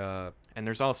 Yeah. And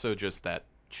there's also just that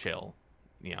chill,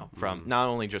 from not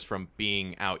only just from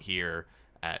being out here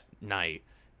at night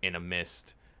in a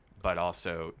mist, but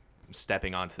also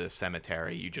stepping onto the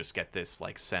cemetery. You just get this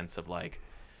like sense of like,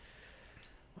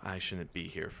 I shouldn't be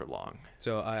here for long.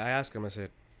 So I asked him. I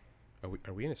said,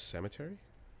 "Are we in a cemetery?"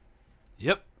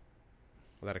 Yep.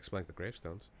 Well, that explains the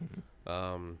gravestones.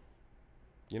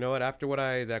 You know what? After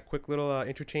that quick little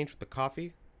interchange with the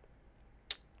coffee,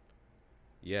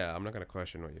 yeah, I'm not gonna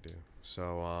question what you do.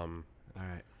 So, All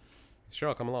right. sure,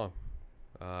 I'll come along.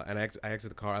 And I exit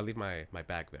the car. I leave my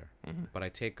bag there, but I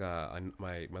take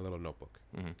my little notebook.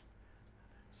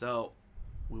 So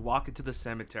we walk into the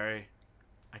cemetery.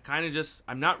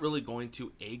 I'm not really going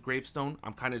to a gravestone.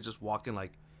 I'm kind of just walking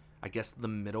like, I guess, the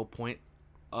middle point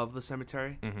of the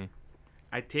cemetery.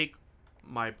 I take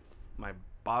my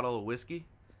bottle of whiskey.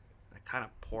 I kind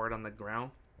of pour it on the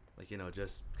ground, like,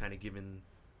 just kind of giving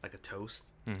like a toast.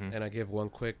 And I give one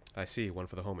quick. I see one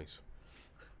for the homies.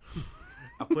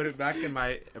 I put it back in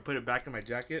my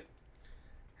jacket,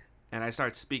 and I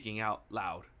start speaking out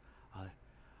loud. All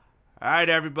right,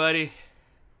 everybody.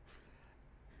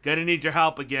 Gonna need your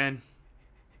help again.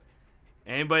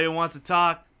 Anybody who wants to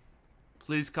talk,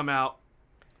 please come out.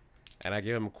 And I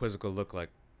give him a quizzical look like,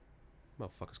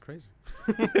 motherfucker's crazy.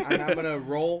 And I'm gonna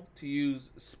roll to use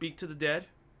Speak to the Dead,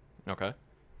 Okay.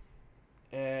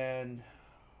 and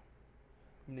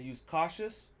I'm gonna use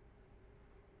Cautious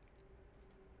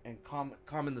and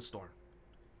Calm in the Storm.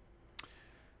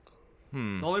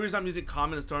 The only reason I'm using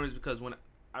Calm in the Storm is because when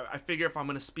I figure if I'm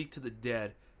gonna speak to the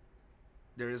dead,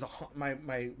 there is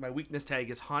my weakness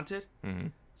tag is Haunted.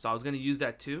 So I was gonna use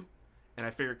that too, and I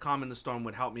figured Calm in the Storm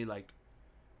would help me like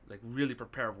really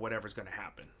prepare of whatever's gonna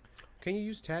happen. Can you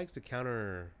use tags to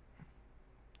counter?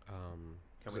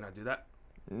 Can we not do that?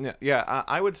 Yeah,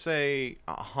 I would say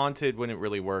Haunted wouldn't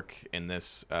really work in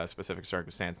this specific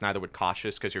circumstance. Neither would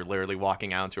Cautious, because you're literally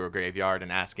walking out into a graveyard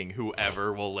and asking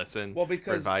whoever will listen Well, for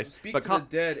because advice. Speak But to the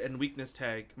Dead and weakness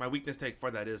tag, my weakness tag for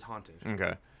that is Haunted.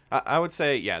 Okay. I would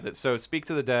say, so Speak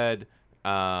to the Dead,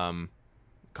 Calm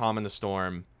in the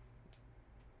Storm,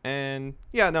 and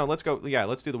let's go. Yeah,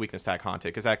 let's do the weakness tag Haunted,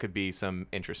 because that could be some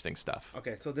interesting stuff.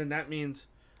 Okay, so then that means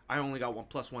I only got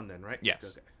 1+1 then, right?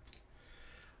 Yes.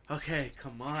 Okay,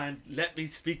 come on. Let me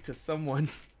speak to someone.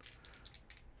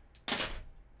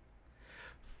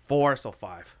 4, so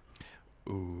 5.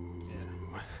 Ooh.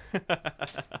 Yeah.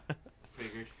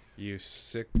 Figured. You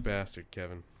sick bastard,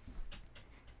 Kevin.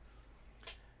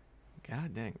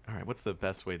 God dang. All right, what's the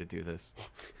best way to do this?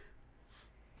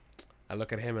 I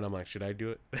look at him and I'm like, should I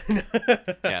do it?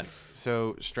 Yeah,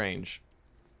 so Strange.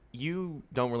 You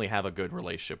don't really have a good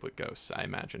relationship with ghosts, I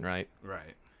imagine, right?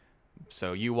 Right.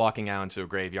 So you walking out into a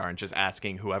graveyard and just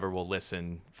asking whoever will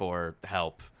listen for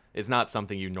help is not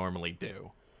something you normally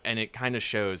do. And it kind of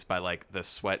shows by like the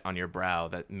sweat on your brow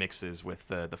that mixes with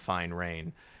the fine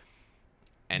rain.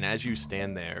 And as you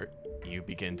stand there, you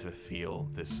begin to feel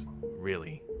this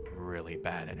really, really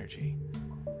bad energy.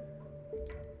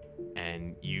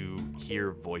 And you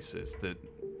hear voices that,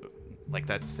 like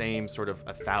that same sort of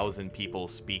 1,000 people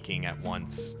speaking at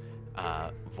once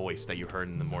voice that you heard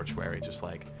in the mortuary, just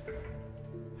like,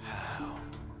 how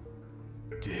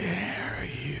dare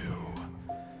you?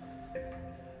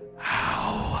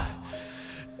 How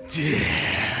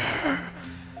dare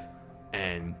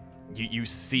you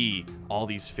see all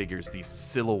these figures, these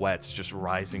silhouettes just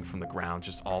rising from the ground,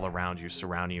 just all around you,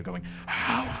 surrounding you, going,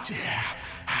 how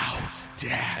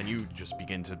dare, and you just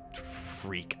begin to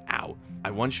freak out.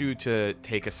 I want you to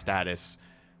take a status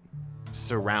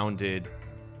surrounded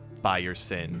by your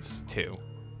sins too.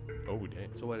 Oh,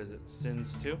 damn. So what is it?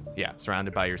 Sins 2? Yeah,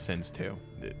 surrounded by your sins too.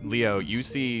 Leo, you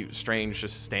see Strange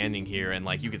just standing here, and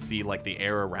like you could see like the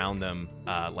air around them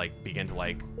like begin to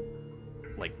like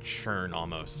churn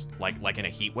almost, like in a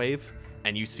heat wave.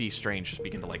 And you see Strange just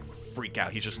begin to like freak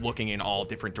out. He's just looking in all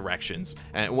different directions.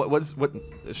 And what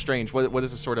Strange? What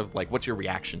is the sort of like? What's your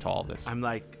reaction to all of this? I'm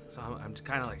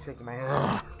kind of like shaking my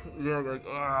head.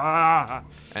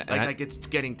 Like it's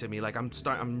getting to me. Like I'm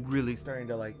really starting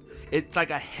to like. It's like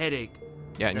a headache.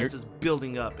 Yeah, and that's just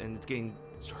building up, and it's getting.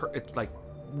 It's like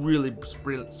really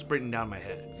sprinting down my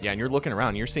head. Yeah, and you're looking around.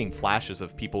 And you're seeing flashes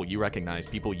of people you recognize,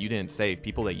 people you didn't save,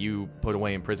 people that you put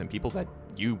away in prison, people that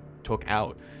you took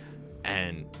out.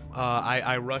 And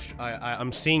I rush.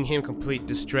 I'm seeing him complete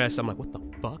distress. I'm like, what the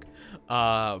fuck?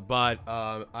 But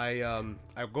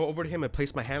I go over to him and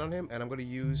place my hand on him, and I'm gonna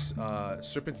use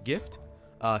Serpent's Gift,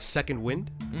 Second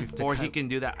Wind. Before he can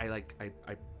do that, I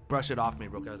brush it off me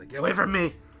real quick. I was like, get away from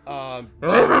me. Get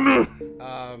away from me.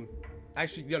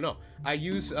 Actually, no. I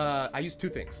use two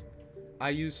things.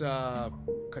 I use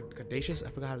Caduceus.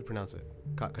 I forgot how to pronounce it.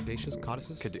 Caduceus?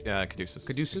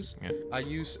 Caduceus. Yeah. I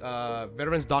use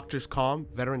Veteran Doctor's Calm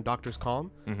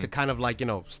to kind of like,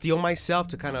 steel myself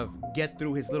to kind of get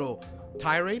through his little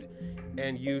tirade,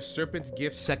 and use Serpent's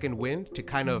Gift Second Wind to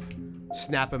kind of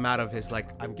snap him out of his, like,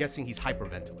 I'm guessing he's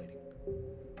hyperventilating.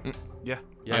 Yeah.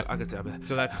 I could say that.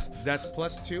 So that's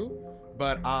 +2,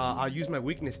 but I'll use my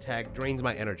weakness tag, drains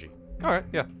my energy. all right,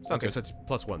 yeah. Okay, Good. so it's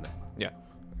 +1 then. Yeah.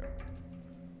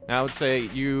 Now I would say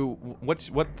what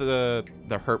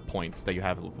the hurt points that you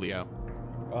have, Leo?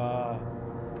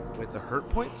 With the hurt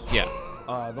points? Yeah.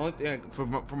 The only thing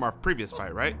from our previous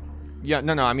fight, right? Yeah,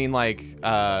 no. I mean, like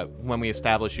when we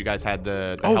established you guys had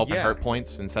the health and hurt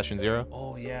points in session 0,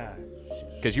 Oh yeah.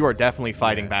 because you are definitely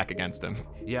fighting back against him.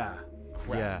 Yeah.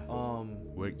 Crap. Yeah.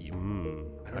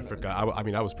 I forgot. I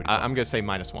mean, I was pretty. I'm gonna say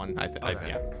 -1.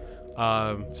 Okay.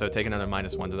 Yeah. So take another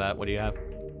 -1 to that. What do you have?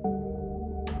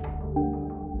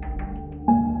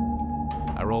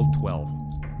 I rolled 12,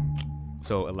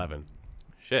 so 11.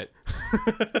 Shit.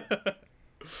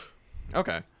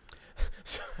 Okay.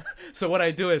 So what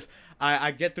I do is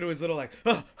I get through his little like,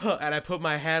 and I put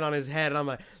my hand on his head, and I'm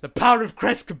like, the power of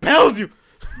Crest compels you.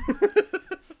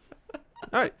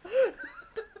 All right.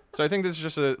 So I think this is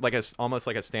just almost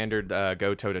like a standard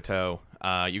go toe to toe.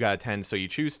 You got a 10, so you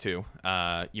choose to.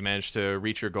 You manage to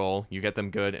reach your goal. You get them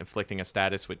good, inflicting a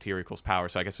status with tier equals power.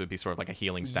 So I guess it would be sort of like a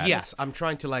healing status. Yes, I'm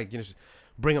trying to like just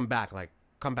bring him back, like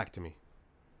come back to me.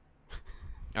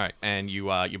 All right, and you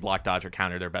block, dodge, or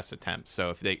counter their best attempt.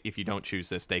 So if you don't choose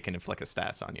this, they can inflict a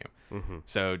status on you. Mm-hmm.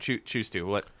 So choose 2.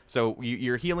 What? So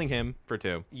you're healing him for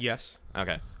 2. Yes.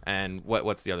 Okay, and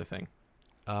what's the other thing?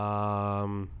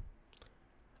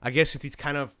 I guess if he's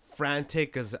kind of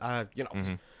frantic, because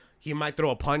he might throw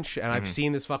a punch, and I've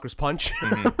seen this fucker's punch.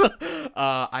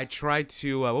 I try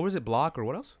to what was it, block or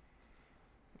what else?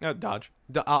 Dodge.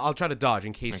 I'll try to dodge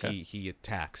in case Okay. he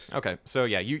attacks. Okay, so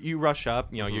yeah, you rush up.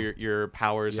 Your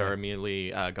powers are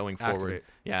immediately going forward. Activate.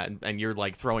 Yeah, and you're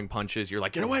like throwing punches. You're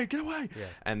like, get away. Yeah.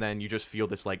 And then you just feel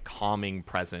this like calming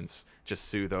presence just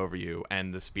soothe over you,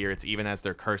 and the spirits, even as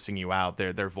they're cursing you out,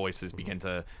 their voices begin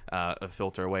to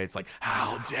filter away. It's like,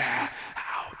 how dare,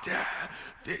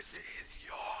 this is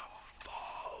your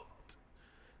fault.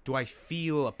 Do I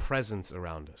feel a presence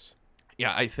around us?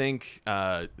 Yeah, I think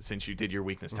since you did your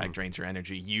weakness tag drains your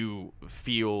energy, you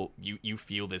feel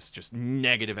this just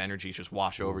negative energy just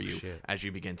wash over you shit. as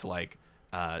you begin to like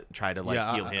try to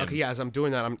like heal him. Okay, yeah. As I'm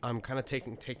doing that, I'm kind of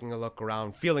taking a look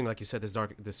around, feeling like you said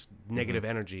this negative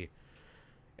energy,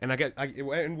 and I get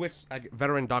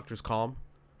Veteran Doctor's Calm.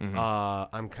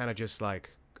 I'm kind of just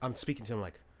like I'm speaking to him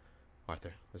like,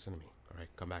 Arthur, listen to me. All right,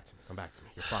 come back to me.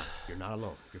 You're fine. You're not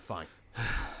alone. You're fine.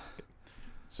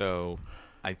 So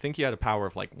I think you had a power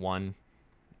of like 1.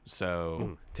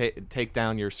 So take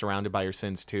down your surrounded by your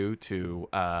sins 2 to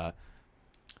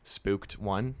spooked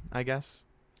 1, I guess.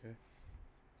 Okay.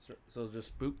 So just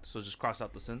spooked. So just cross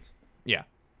out the sins. Yeah.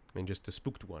 I mean, just the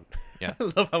spooked one. Yeah.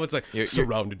 I love how it's like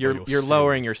surrounded by your You're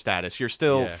lowering your sins. status. You're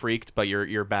still Yeah. freaked, but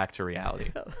you're back to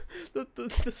reality.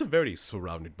 That's a very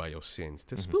surrounded by your sins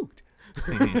to spooked.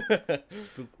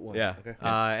 Spook 1. Yeah. Okay.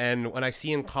 And when I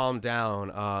see him calm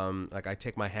down, like I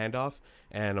take my hand off,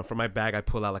 and from my bag I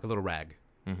pull out like a little rag.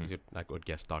 I would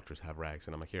guess doctors have rags,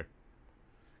 and I'm like, here.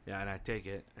 Yeah, and I take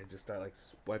it. I just start like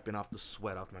wiping off the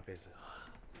sweat off my face.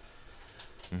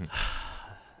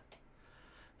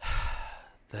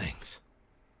 Thanks.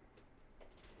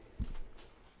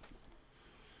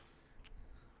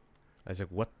 I was like,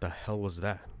 what the hell was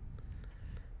that?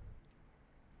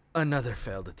 Another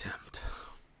failed attempt.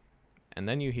 And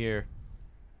then you hear.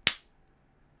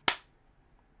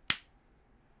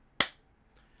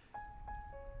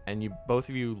 And both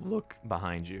of you look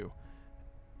behind you.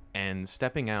 And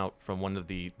stepping out from one of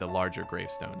the larger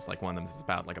gravestones, like one of them is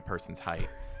about like a person's height,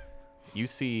 you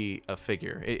see a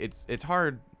figure. It's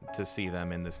hard to see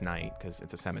them in this night because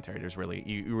it's a cemetery. There's really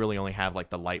you really only have like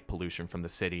the light pollution from the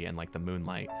city and like the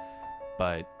moonlight,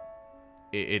 but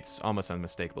it's almost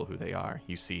unmistakable who they are.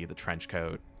 You see the trench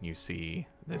coat, you see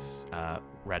this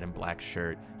red and black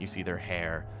shirt, you see their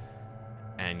hair,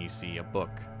 and you see a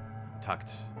book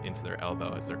tucked into their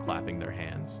elbow as they're clapping their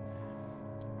hands.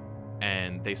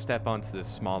 And they step onto this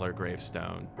smaller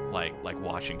gravestone, like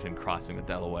Washington crossing the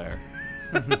Delaware,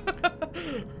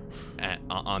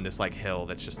 on this like hill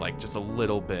that's just a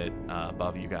little bit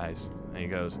above you guys. And he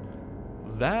goes,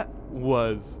 "That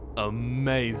was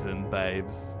amazing,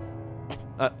 babes.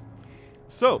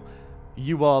 So,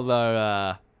 you all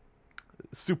are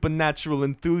supernatural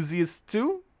enthusiasts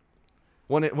too?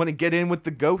 Want to get in with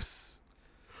the ghosts?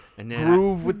 And then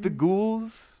Groove with the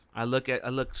ghouls?" I look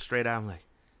straight at him like,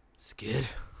 Skid.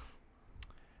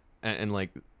 And like,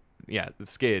 yeah, the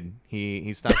Skid.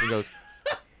 He stops and goes.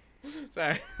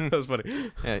 Sorry, that was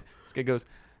funny. Yeah, Skid goes,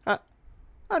 how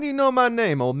do you know my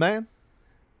name, old man?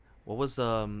 What was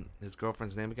his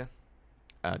girlfriend's name again?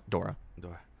 Dora.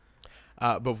 Dora.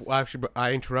 But actually,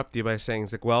 I interrupt you by saying,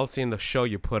 it's like, well, seeing the show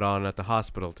you put on at the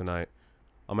hospital tonight,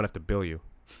 I'm gonna have to bill you.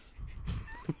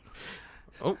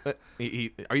 Oh,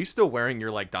 are you still wearing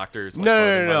your like doctor's? Like, No.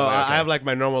 clothing, by the way? I Okay. have like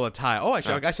my normal attire. Oh,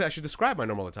 actually, Oh. I guess I should describe my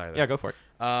normal attire. Then. Yeah, go for it.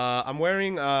 I'm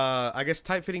wearing, I guess,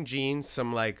 tight-fitting jeans,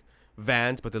 some like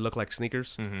Vans, but they look like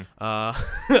sneakers. Mm-hmm.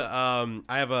 I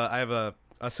have a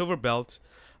silver belt.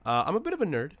 I'm a bit of a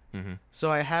nerd, Mm-hmm.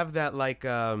 so I have that like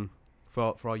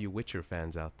for all you Witcher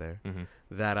fans out there, Mm-hmm.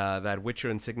 that Witcher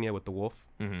insignia with the wolf.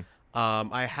 Mm-hmm.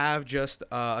 I have just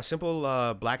a simple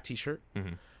black T-shirt.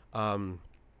 Mm-hmm.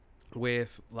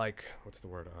 With like, what's the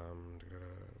word?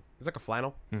 It's like a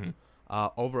flannel. Mm-hmm.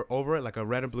 Over it, like a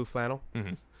red and blue flannel.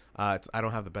 Mm-hmm. I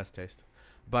don't have the best taste,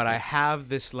 but I have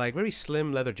this like very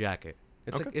slim leather jacket.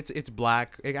 It's Okay. like it's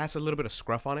black. It has a little bit of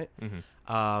scruff on it.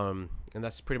 Mm-hmm. And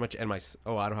that's pretty much. And my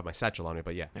I don't have my satchel on it,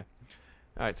 but yeah. All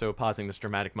right, so pausing this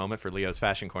dramatic moment for Leo's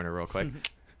fashion corner real quick.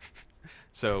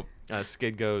 So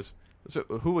Skid goes, "So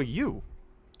who are you?"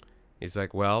 He's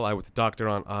like, well, I was a doctor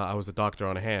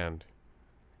on hand.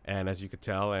 And as you could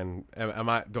tell, and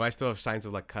do I still have signs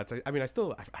of like cuts? I mean, I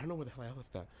don't know where the hell I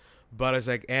left that. But it's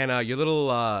like, and your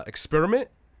little experiment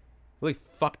really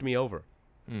fucked me over.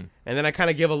 Mm. And then I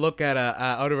kind of give a look at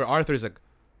out over Arthur. He's like,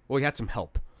 well, he had some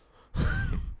help.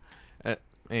 And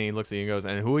he looks at you and goes,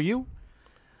 "And who are you?"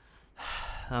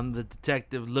 I'm the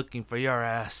detective looking for your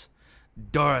ass.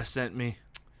 Dora sent me.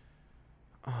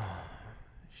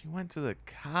 She went to the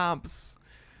cops.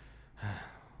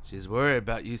 She's worried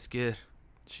about you, Skid.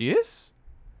 She is?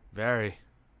 Very.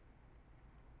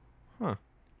 Huh.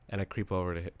 And I creep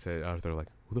over to Arthur like,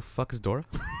 who the fuck is Dora?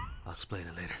 I'll explain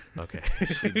it later. Okay.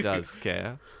 She does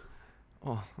care.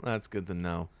 Oh, that's good to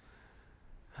know.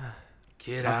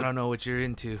 Kid, I don't know what you're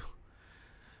into,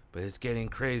 but it's getting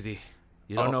crazy.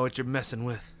 You don't Oh. know what you're messing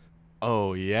with.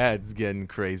 Oh, yeah, it's getting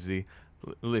crazy.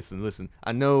 Listen.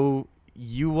 I know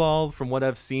you all, from what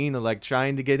I've seen, are like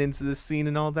trying to get into this scene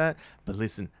and all that. But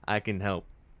listen, I can help.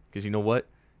 Because you know what?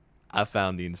 I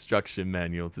found the instruction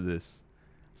manual to this.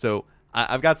 So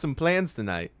I've got some plans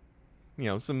tonight. You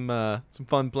know, some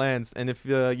fun plans. And if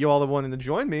you all are wanting to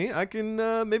join me, I can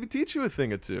maybe teach you a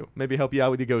thing or two. Maybe help you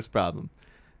out with your ghost problem.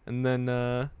 And then,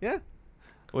 yeah.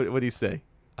 What do you say?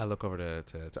 I look over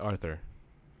to Arthur.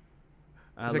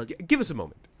 I He's look, like, give us a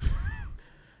moment.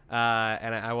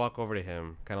 And I walk over to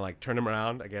him, kind of like turn him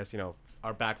around, I guess,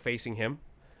 our back facing him.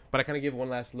 But I kind of give one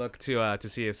last look to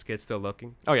see if Skid's still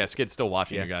looking. Oh, yeah, Skid's still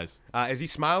watching Yeah. you guys. Is he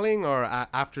smiling or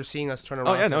after seeing us turn around?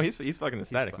 Oh, yeah, no, he's fucking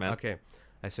ecstatic, man. Okay.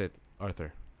 I said,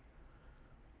 Arthur,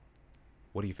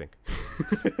 what do you think?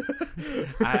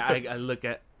 I look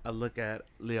at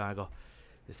Leon. I go,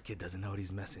 this kid doesn't know what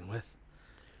he's messing with.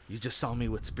 You just saw me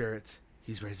with spirits.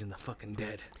 He's raising the fucking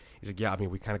dead. He's like, yeah, I mean,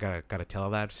 we kind of gotta tell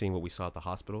that, seeing what we saw at the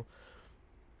hospital.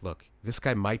 Look, this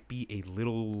guy might be a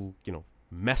little,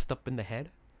 messed up in the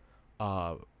head,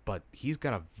 but he's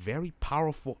got a very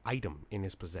powerful item in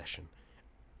his possession.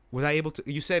 Was I able to?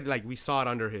 You said like we saw it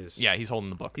under his. Yeah, he's holding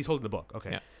the book. He's holding the book.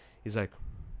 Okay. Yeah. He's like,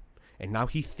 and now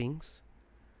he thinks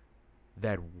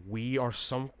that we are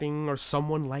something or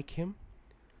someone like him.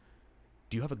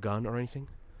 Do you have a gun or anything?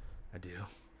 I do.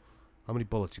 How many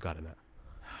bullets you got in that?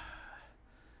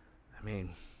 I mean,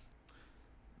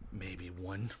 maybe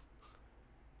one.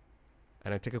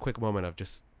 And I take a quick moment of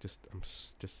I'm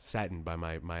just saddened by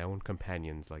my own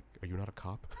companions. Like, are you not a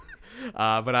cop?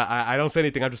 But I don't say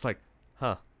anything. I'm just like,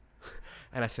 huh.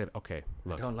 And I said, okay,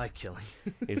 look. I don't like killing.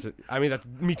 That's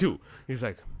me too. He's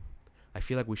like, I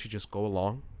feel like we should just go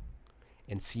along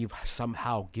and see if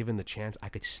somehow, given the chance, I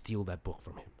could steal that book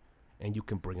from him, and you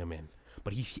can bring him in.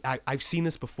 But I've seen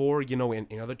this before, you know,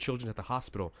 in other children at the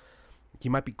hospital. He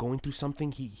might be going through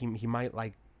something. He might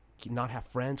like not have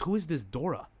friends. Who is this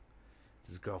Dora? It's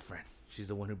his girlfriend. She's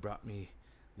the one who brought me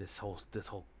this whole.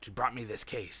 She brought me this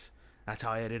case. That's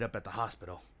how I ended up at the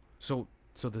hospital. So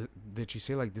did she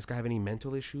say like this guy have any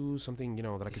mental issues? Something, you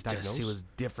know, that I could diagnose? He was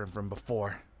different from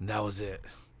before. And that was it.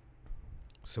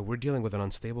 So we're dealing with an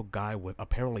unstable guy with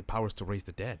apparently powers to raise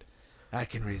the dead. I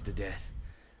can raise the dead,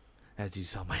 as you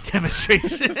saw my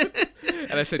demonstration.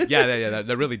 And I said, yeah,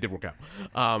 that really did work out.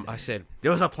 I said,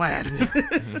 there was a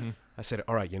plan. I said,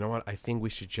 all right, you know what? I think we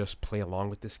should just play along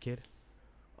with this kid,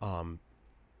 and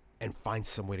find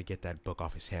some way to get that book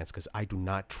off his hands, because I do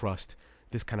not trust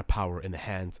this kind of power in the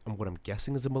hands of what I'm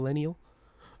guessing is a millennial.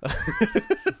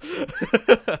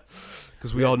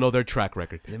 Because we all know their track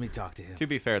record. Let me talk to him. To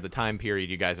be fair, the time period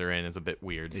you guys are in is a bit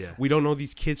weird. Yeah. We don't know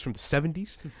these kids from the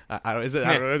 70s. I don't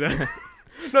know.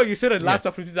 No, you said a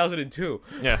laptop from 2002.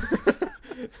 Yeah.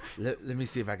 Let me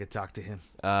see if I could talk to him.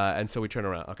 And so we turn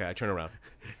around. Okay, I turn around.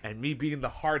 And me being the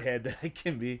hardhead that I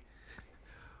can be.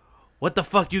 What the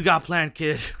fuck you got planned,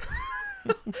 kid?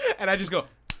 And I just go.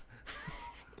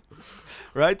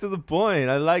 Right to the point.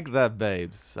 I like that,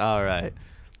 babes. All right.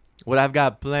 What I've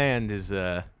got planned is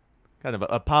kind of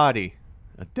a party.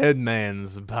 A dead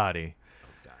man's party. Oh,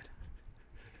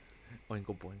 God.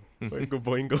 Oingo boingo. Boingo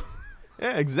boingo.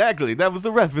 Yeah, exactly. That was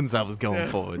the reference I was going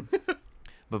for.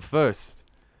 But first,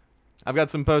 I've got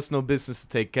some personal business to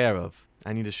take care of.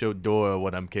 I need to show Dora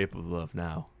what I'm capable of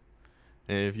now.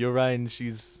 And if you're right and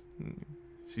she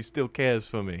still cares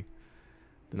for me,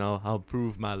 then I'll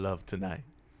prove my love tonight.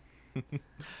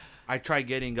 I try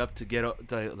getting up to get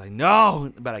like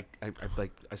no, but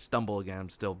I stumble again. I'm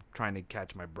still trying to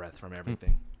catch my breath from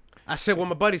everything. I said what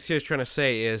my buddy's here is trying to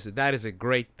say is that is a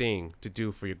great thing to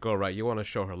do for your girl, right? You want to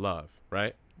show her love,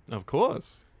 right? Of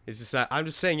course. It's just that I'm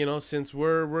just saying, you know, since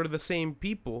we're the same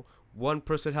people, one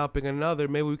person helping another,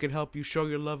 maybe we could help you show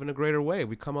your love in a greater way.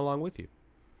 We come along with you.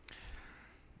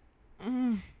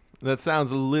 That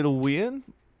sounds a little weird.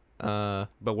 But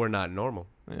we're not normal.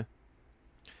 Yeah.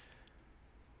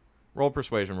 Roll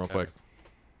persuasion real quick.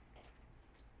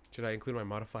 Should I include my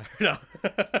modifier? No.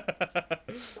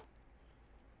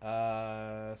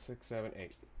 6, 7,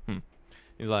 8.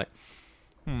 He's like,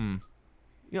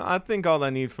 You know, I think all I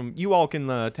need from you all can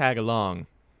tag along,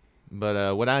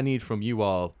 but what I need from you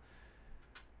all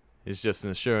is just an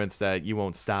assurance that you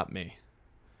won't stop me.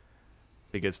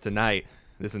 Because tonight,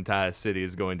 this entire city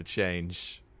is going to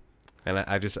change. And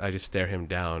I just stare him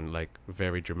down like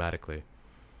very dramatically.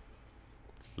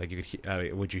 Like you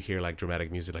could would you hear like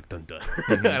dramatic music like dun dun?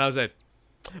 And I was like,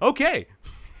 okay.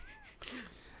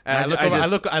 And I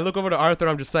look over to Arthur.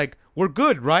 I'm just like, we're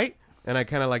good, right? And I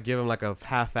kind of like give him like a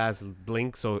half-ass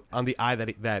blink, so on the eye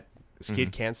that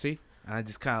Skid can't see. And I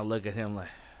just kind of look at him like,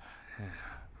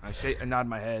 I nod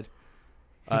my head.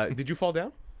 Did you fall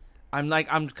down? I'm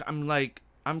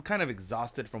kind of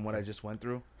exhausted from what I just went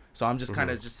through, so I'm just kind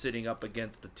of just sitting up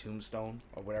against the tombstone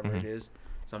or whatever it is.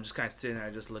 So I'm just kind of sitting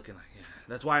there, just looking like, yeah.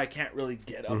 That's why I can't really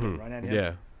get up and run at him.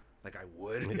 Yeah. Like I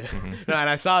would. No, and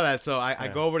I saw that, so I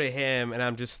go over to him, and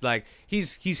I'm just like,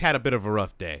 he's had a bit of a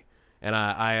rough day, and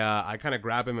I kind of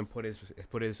grab him and put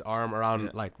his arm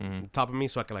around like top of me,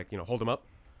 so I can like hold him up.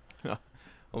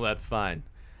 Well, that's fine.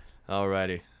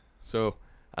 Alrighty. So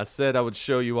I said I would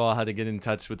show you all how to get in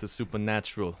touch with the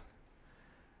supernatural.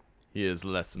 Here's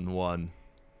lesson 1,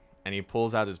 and he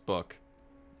pulls out his book,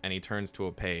 and he turns to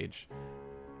a page,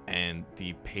 and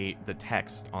the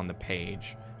text on the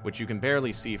page, which you can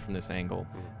barely see from this angle,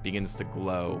 begins to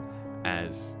glow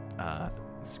as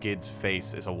Skid's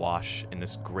face is awash in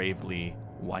this gravely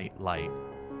white light.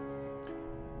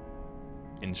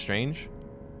 And Strange,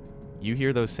 you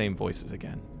hear those same voices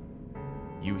again.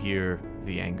 You hear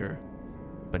the anger,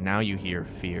 but now you hear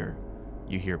fear,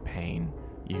 you hear pain,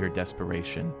 you hear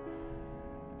desperation,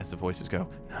 as the voices go,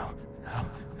 no, no,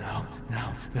 no,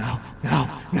 no, no, no,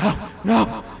 no,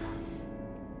 no.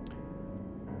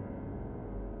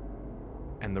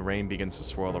 And the rain begins to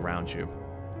swirl around you,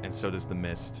 and so does the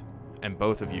mist. And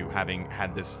both of you, having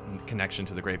had this connection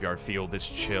to the graveyard, feel this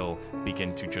chill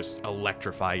begin to just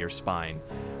electrify your spine.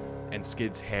 And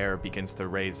Skid's hair begins to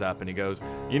raise up, and he goes,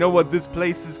 "You know what this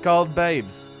place is called,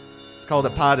 babes? It's called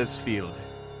a potter's field.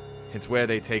 It's where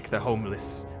they take the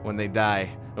homeless when they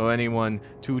die, or anyone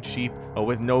too cheap or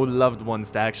with no loved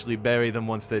ones to actually bury them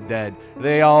once they're dead.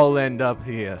 They all end up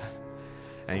here.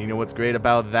 And you know what's great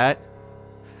about that?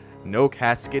 No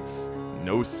caskets,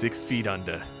 no 6 feet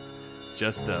under.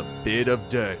 Just a bit of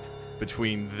dirt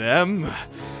between them."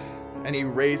 And he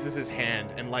raises his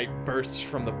hand, and light bursts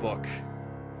from the book.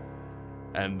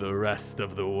 "And the rest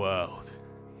of the world."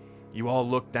 You all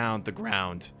look down at the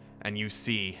ground, and you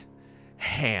see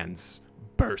hands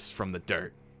burst from the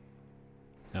dirt.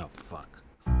 Oh, fuck.